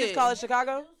anywhere. Oh, they Shit. just call it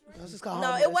Chicago? Let's just call No,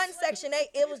 homeless. it wasn't Section 8.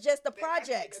 It was just the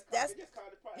projects. That's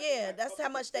how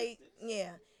much they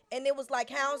and it was like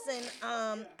housing.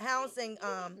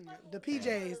 The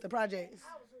PJs, the projects.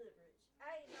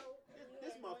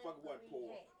 This motherfucker wasn't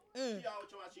poor. She always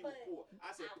told me she was poor.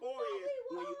 I said, poor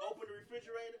is when you open the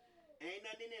refrigerator, ain't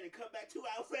nothing in there, and come back 2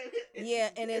 hours later. Yeah,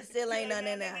 and it still ain't nothing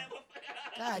in there.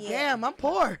 God Yeah. damn, I'm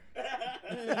poor.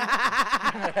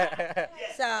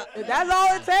 So If that's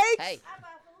all it takes? Hey,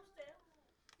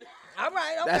 All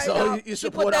right, okay. That's all y'all. you She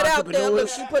support put that out there. Look,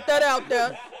 entrepreneurs? she put that out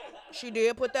there. She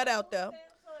did put that out there.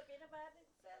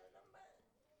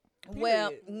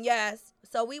 Well, yes.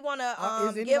 So we want to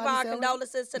is give anybody our selling?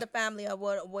 condolences to the family of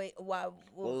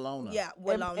Walona. Yeah, And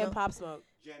Walona. Pop Smoke.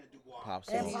 Janet Dubois. Pop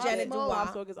MC Smoke. Janet Smoke. Pop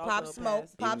Dubois. Smoke is also Pop a Smoke.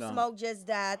 pass. Pop You know. Smoke just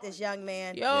died. This young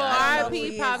man. Yo, I don't know who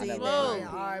R.I.P. he Pop is either. Smoke. Yeah,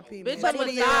 R.I.P. Bitch, But I'm he a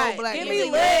was die. black Give man. me He's a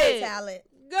young lit. talent.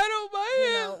 Got on my You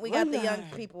head. know, we got the young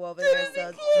people over there,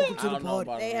 so I don't know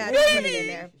about they him. had to put it in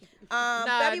there. Nah,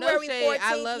 no February shade.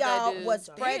 I 14th, love that y'all, dude. was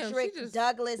Damn, Frederick she just-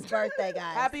 Douglass' birthday,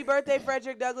 guys. Happy birthday,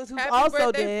 Frederick Douglass, who's Happy also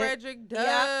birthday, dead. Frederick Doug.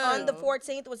 Yeah, on the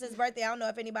 14th was his birthday. I don't know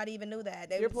if anybody even knew that.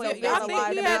 They You're were playing so Y'all Y'all busy think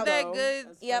lied he talking had about that though. good?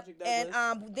 That's Yep, Frederick and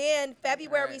Douglass. then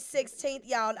February 16th,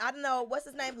 y'all. I don't know what's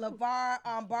his name,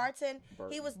 LeVar Barton.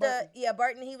 He was the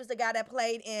Burton. He was the guy that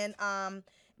played in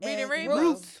Reading in Rainbow.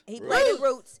 Roots. He played in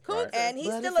Roots, Right. and he's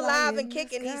still Butterfly alive in and the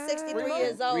kicking. He's sky. 63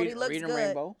 years old. He looks Reading good.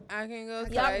 Rainbow. I can go.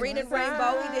 Yup, side Reading to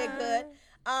Rainbow. He side. did good.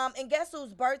 And guess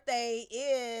whose birthday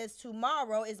is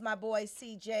tomorrow? Is my boy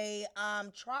CJ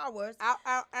Trowers. Ow,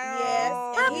 ow, ow.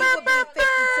 Yes, and he will be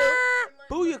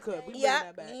 52. Booyaka. We bring Yeah,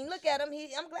 that back. and look at him.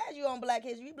 I'm glad you on Black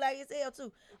History. You black as hell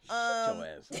too. your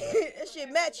ass. That shit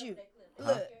met you.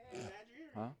 Look,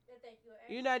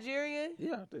 You Nigerian?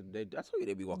 Yeah, that's who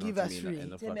they be walking Give up to us me free. in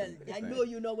the Tim, fucking I thing. know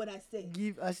you know what I said.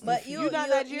 Give us But the you're not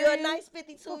a Nigerian? nice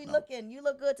 52 looking. You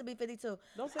look good to be 52.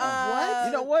 Don't say What?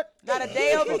 You know what? Not a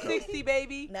day over 60,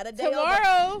 baby. Not a day over.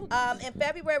 Tomorrow. In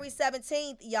February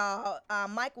 17th, y'all,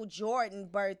 Michael Jordan's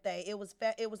birthday. It was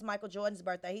Michael Jordan's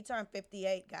birthday. He turned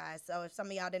 58, guys. So if some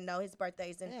of y'all didn't know, his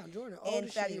birthday's in Damn, Jordan, old in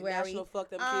as shit. February. National Fuck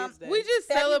Them Kids Day. We just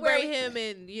February- celebrate him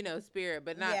in spirit,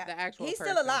 but not Yeah. the actual. He's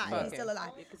person. still alive. Fuck He's him. still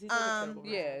alive. Yeah, 'cause he's a terrible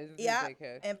Yeah. man. It's a Yeah.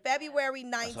 dickhead. And February how you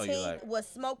 19th like. was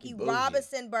Smokey He bougie.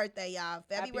 Robinson's birthday, y'all. Happy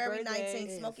February birthday.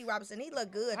 19th, Smokey Robinson. He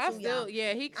look good I too, still, y'all.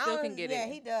 yeah, he I still don't- can get yeah,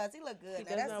 it. he does. He look good. He Now,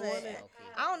 does that's not it. want it.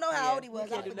 I don't know how Yeah. old he was. He I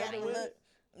can't do forgot. nothing He with look,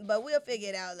 but we'll figure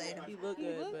it out later. He look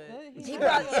good, but He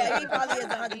probably is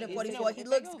 144. He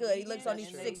looks good. He looks only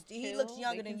 60. He looks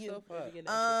younger than you.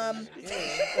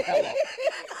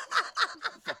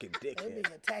 Fucking That dickhead.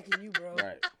 nigga attacking you, bro.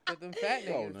 Right. With them fat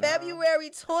Go, niggas. man. February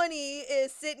 20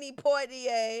 is Sidney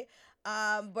Poitier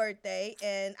birthday,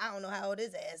 and I don't know how old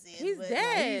his ass is. He's but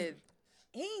dead.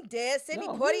 He ain't dead. Sidney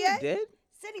No, he Poitier. ain't dead.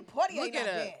 Sidney Poitier Look not it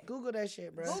up. dead. Google that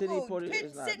shit, bro. Google Sidney Poitier Pit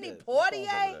is not Sidney dead. The phone's over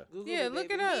Poitier. there. Yeah,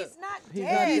 look it up. He's not He's not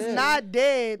dead. He's dead. not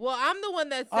dead. Well, I'm the one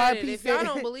that said R.I.P. it. If y'all said-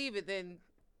 don't believe it, then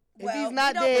If Well, he's we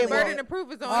not don't dead, believe burden it. well, of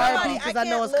proof is on R.I.P. Somebody- because I know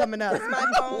can't it's look coming up.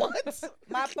 'cause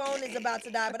my phone is about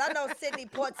to die, but I know Sidney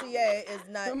Poitier is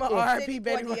not. My R.I.P. Sidney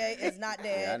Betty Poitier is not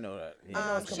dead. Yeah, I know that.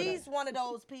 Yeah. She's one of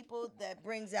those people that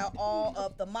brings out all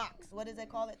of the mocks. What does they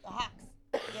call it? The hawks.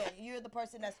 Yeah, you're the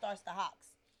person that starts the hawks.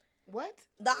 What?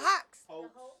 The hawks.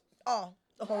 Oh,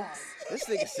 the hoax. This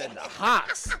nigga said the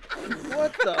Hawks.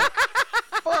 What the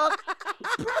fuck?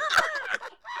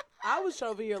 I was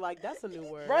over here like, that's a new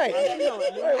word. Right. Like, you know,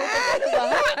 Wait, what the fuck is the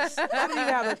Hawks? I didn't even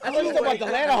have a I thought you clue. talking about the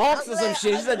Atlanta Hawks or some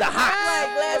shit. She said the I'm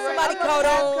Hawks. glad somebody caught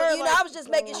on. You know, I was just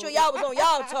making sure y'all was on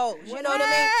y'all toes. You know what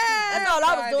I mean? That's all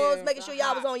I was doing, was making sure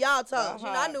y'all was on y'all toes. You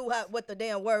know, I knew what the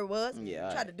damn word was.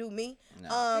 Yeah, Tried to do me.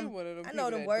 No. You're one of them I know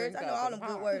people them that words. I brings know out all the them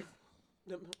good Hawks. words.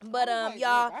 But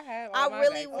y'all, I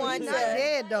really want He's to. not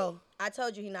dead though. I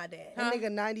told you he not dead. That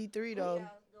nigga 93 though.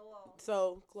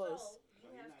 So close. You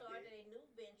have started a new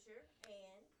venture, and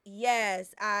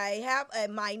Yes, I have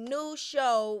my new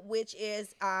show, which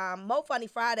is Mo Funny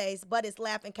Fridays, but it's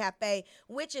Laughing Cafe,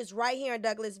 which is right here in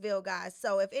Douglasville, guys.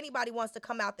 So if anybody wants to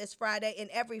come out this Friday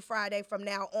and every Friday from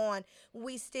now on,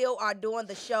 we still are doing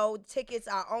the show. Tickets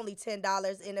are only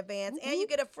 $10 in advance, and you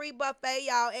get a free buffet,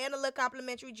 y'all, and a little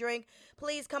complimentary drink.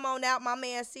 Please come on out, my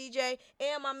man CJ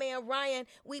and my man Ryan.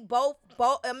 We both.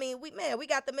 We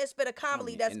got the Misfit of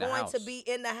Comedy that's in the going to house. be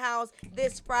in the house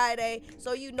this Friday,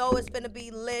 so you know it's finna be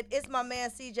lit. It's my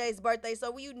man CJ's birthday,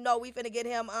 so you know we finna get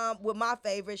him with my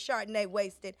favorite Chardonnay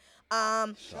Wasted.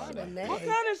 What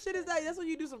kind of shit is that? That's when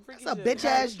you do some freaky That's a shit.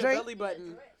 bitch-ass The drink. Belly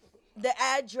button. The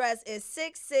address is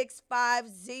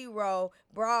 6650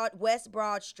 West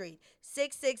Broad Street.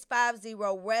 6650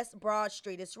 West Broad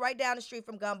Street. It's right down the street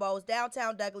from Gumbo's,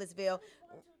 downtown Douglasville.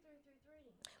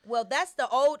 Well, that's the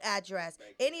old address.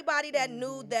 Anybody that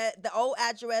knew that the old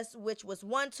address, which was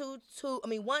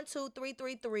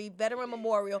 12333 Veteran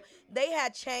Memorial, they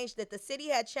had changed it. The city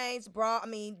had changed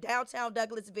downtown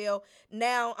Douglasville.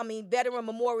 Now, Veteran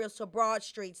Memorials to Broad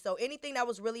Street. So anything that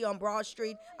was really on Broad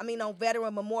Street, on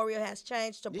Veteran Memorial has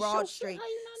changed to Broad Street.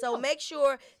 So make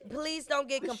sure, please don't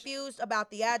get confused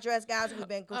about the address, guys. We've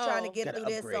been trying to get Gotta through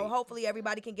this, so upgrade. hopefully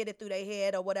everybody can get it through their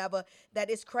head or whatever. That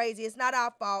is crazy. It's not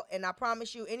our fault, and I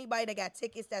promise you, Anybody that got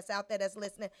tickets that's out there that's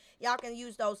listening, y'all can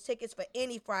use those tickets for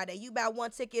any Friday. You buy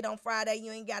one ticket on Friday, you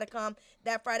ain't got to come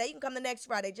that Friday. You can come the next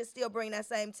Friday. Just still bring that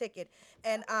same ticket.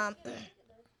 And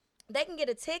they can get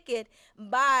a ticket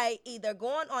by either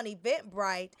going on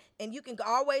Eventbrite, and you can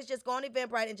always just go on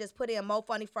Eventbrite and just put in Mo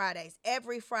Funny Fridays.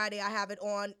 Every Friday I have it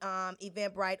on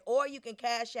Eventbrite, or you can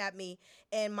Cash App me,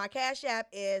 and my Cash App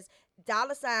is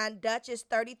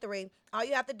 $Duchess33. All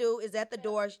you have to do is at the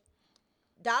door,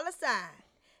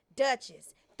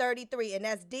 $Duchess33, and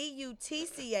that's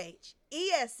DUTCHESS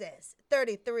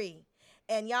 33.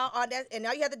 And y'all all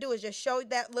you have to do is just show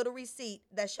that little receipt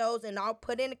that shows, and I'll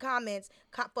put in the comments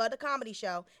for the comedy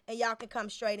show, and y'all can come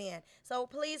straight in. So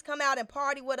please come out and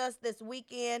party with us this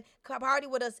weekend. Come party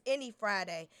with us any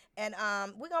Friday, and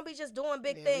we're gonna be just doing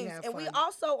big things. And we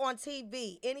also on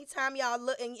TV. Anytime y'all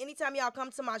look, and anytime y'all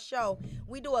come to my show,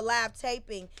 we do a live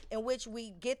taping in which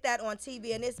we get that on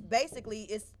TV, and it's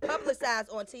publicized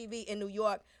on TV in New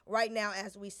York right now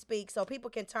as we speak, so people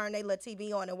can turn their little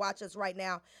TV on and watch us right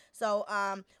now. So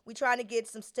we trying to get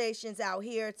some stations out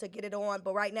here to get it on,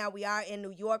 but right now we are in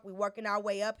New York. We working our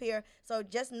way up here, so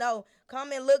just know,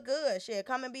 come and look good. Shit,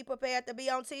 come and be prepared to be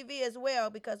on TV as well,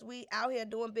 because we out here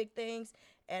doing big things.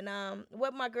 And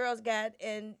what my girls got,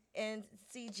 and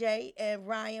CJ and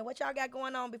Ryan, what y'all got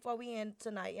going on before we end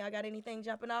tonight? Y'all got anything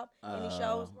jumping off? Any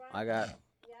shows?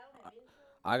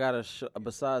 I got a show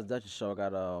besides Dutch's show. I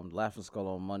got Laughing Skull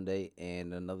on Monday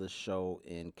and another show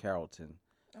in Carrollton.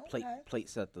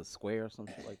 Plates at the Square or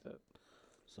something like that.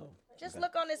 So just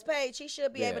look on his page. He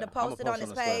should be able to post it on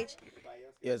his page.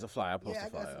 Yeah, it's a flyer. I post a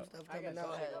flyer. Got some stuff coming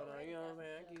out. You know what I'm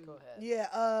saying? Go ahead.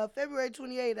 Yeah, February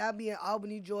 28th, I'll be in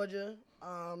Albany, Georgia,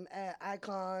 at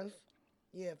Icons.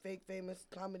 Yeah, Fake Famous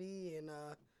Comedy, and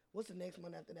what's the next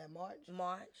one after that? March,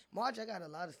 I got a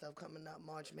lot of stuff coming up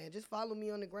March, man. Just follow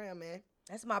me on the gram, man.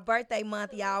 That's my birthday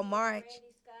month, y'all, March.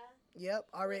 Yep,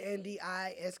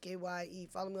 RANDISKYE.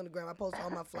 Follow me on the gram. I post all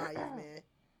my flyers, man.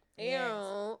 Yes.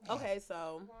 Okay,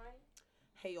 so,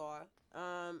 hey, y'all.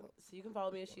 So you can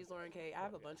follow me at She's Lauren K. I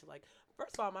have a bunch of,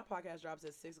 first of all, my podcast drops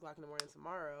at 6 o'clock in the morning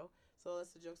tomorrow. So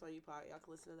that's the Jokes on You pod. Y'all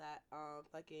can listen to that. I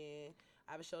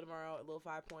have a show tomorrow at Little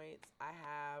 5 Points. I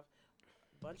have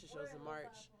a bunch of shows in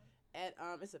March. At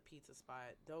it's a pizza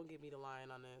spot. Don't give me the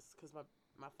line on this, because my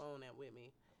phone ain't with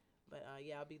me. But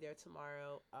yeah, I'll be there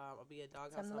tomorrow. I'll be at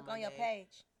Doghouse on look Monday. on your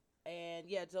page. And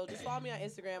yeah, so just follow me on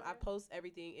Instagram. I post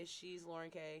everything. It's She's Lauren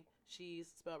K. She's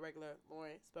spelled regular,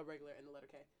 Lauren spelled regular, and the letter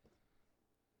K.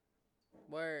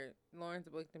 Word. Lauren's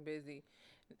booked and busy.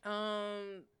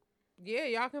 Yeah,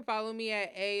 y'all can follow me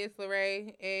at It's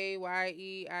Luray,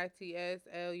 AYEITSLUHRAY.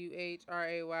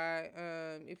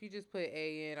 If you just put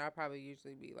A in, I'll probably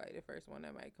usually be like the first one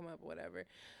that might come up or whatever.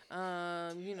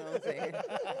 You know what I'm saying?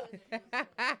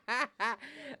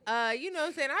 You know what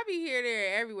I'm saying? I'll be here,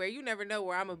 there, everywhere. You never know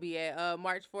where I'm going to be at.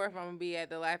 March 4th, I'm going to be at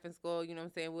the Laughing Skull. You know what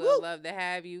I'm saying? We'll love to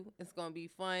have you. It's going to be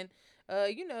fun.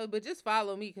 But just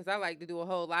follow me, because I like to do a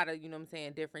whole lot of, you know what I'm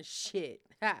saying, different shit.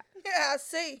 Yeah, I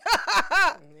see.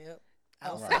 Yep.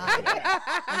 Outside. I'm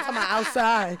talking about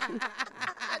outside.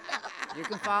 You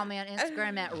can follow me on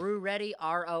Instagram at Rooreddy,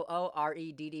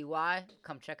 ROOREDDY.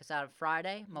 Come check us out on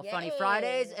Friday, Mo Funny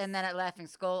Fridays, and then at Laughing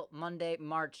Skull Monday,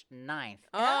 March 9th.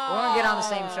 Oh, we're gonna get on the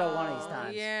same show one of these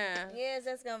times. Yeah. Yes,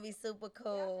 that's gonna be super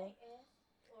cool.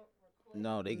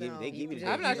 No, they give you the.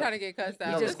 I'm not trying to get cussed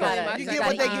out. You just gotta, you get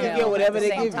what they give. You get whatever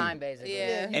they give you. Time, basically.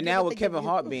 Yeah. And now with Kevin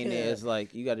Hart being there, it's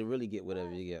like you got to really get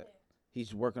whatever you get.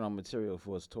 He's working on material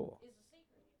for his tour.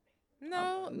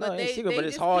 No, no, it's secret, but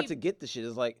it's hard to get the shit.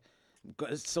 It's like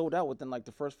it's sold out within like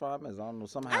the first 5 minutes. I don't know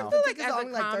somehow. I feel like It's as a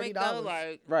only like comic though, $30.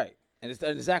 like Right, and it's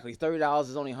exactly $30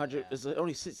 is only 100. It's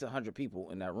only 600 people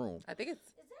in that room. I think it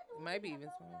might be even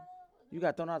smaller. You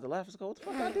got thrown out the Laughing Skull. What the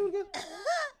fuck I do again?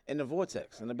 In the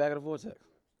vortex, in the back of the vortex.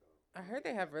 I heard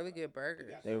they have really good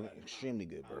burgers. They were extremely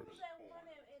good burgers.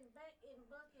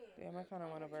 Damn, I kind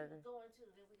of want a burger.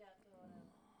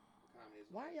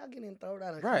 Why are y'all getting thrown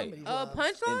out of Right. comedy clubs?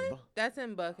 Punchline? That's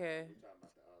in Buckhead.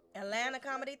 Atlanta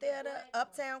Comedy Theater,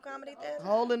 Uptown Comedy Theater.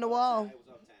 Hole in the wall.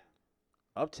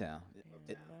 Uptown.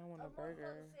 I want a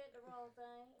burger.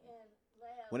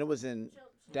 When it was in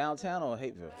downtown or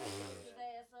Hateville?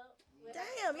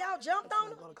 Damn, y'all jumped on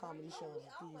them. Go to comedy shows with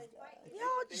these guys.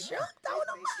 Y'all jumped on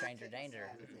them. Stranger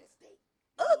danger. We have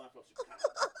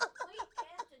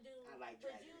to do, but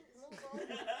you move over and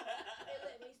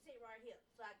let me sit right here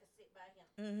so I can sit by him.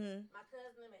 Mm-hmm. My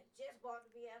cousin and just bought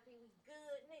the VIP. We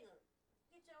good, nigga.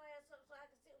 Get your ass up so I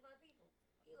can sit with my people.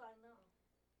 He like, no.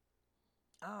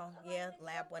 Oh, yeah,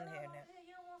 Lab wasn't here now.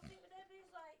 You don't want to sit with that bitch?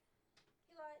 Like,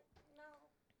 he like, no.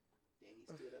 Then he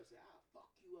stood up and said, I'll fuck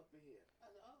you up in here.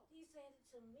 I said, oh. He said it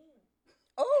to me.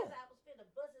 Oh. guess I was finna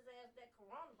bust his ass that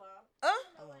Corona bomb. I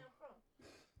don't know where I'm from.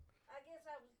 I guess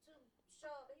I was too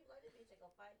sharp. He was like, this bitch ain't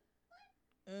gonna fight.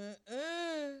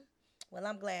 Well,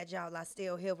 I'm glad y'all are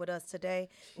still here with us today,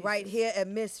 right here at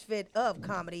Misfit of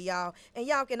Comedy, y'all. And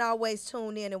y'all can always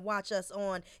tune in and watch us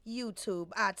on YouTube,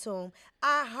 iTunes,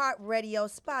 iHeartRadio,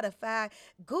 Spotify,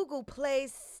 Google Play,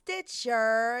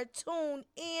 Stitcher,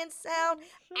 TuneIn,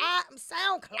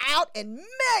 SoundCloud, and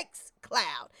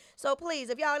Mixcloud. So please,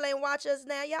 if y'all ain't watch us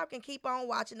now, y'all can keep on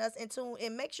watching us and tune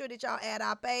in. Make sure that y'all add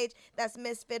our page. That's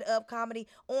Misfit of Comedy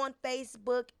on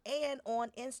Facebook and on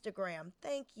Instagram.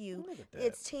 Thank you.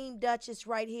 It's Team Duchess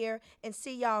right here. And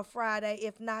see y'all Friday.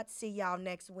 If not, see y'all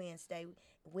next Wednesday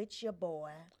with your boy.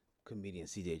 Comedian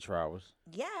CJ Travers.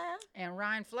 Yeah. And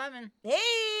Ryan Fleming.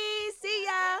 Hey, see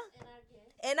y'all.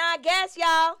 And our guest,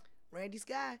 y'all. Randy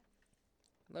Sky.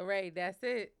 Lorraine, that's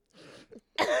it.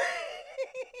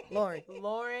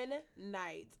 Lauren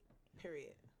Knight.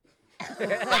 Period. She got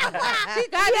to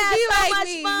be like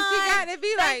me. She got to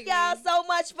be like me. Thank y'all so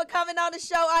much for coming on the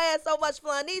show. I had so much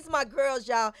fun. These are my girls,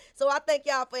 y'all. So I thank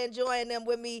y'all for enjoying them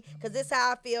with me, because this is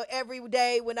how I feel every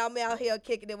day when I'm out here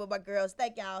kicking it with my girls.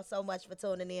 Thank y'all so much for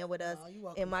tuning in with us.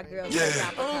 And my girls. Yeah.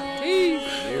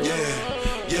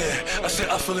 I said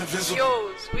I feel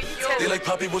invisible. They like,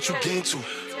 Poppy, what you getting to?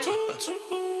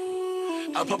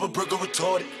 I pop a burger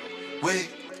retarded. Wait.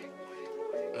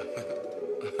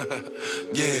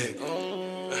 Yeah.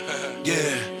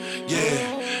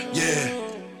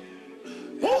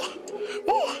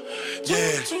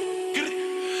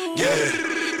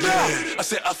 I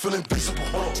said I feel invisible.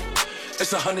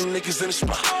 It's 100 niggas in the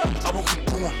spot. I won't keep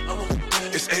going.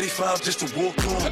 It's 85 just to walk on.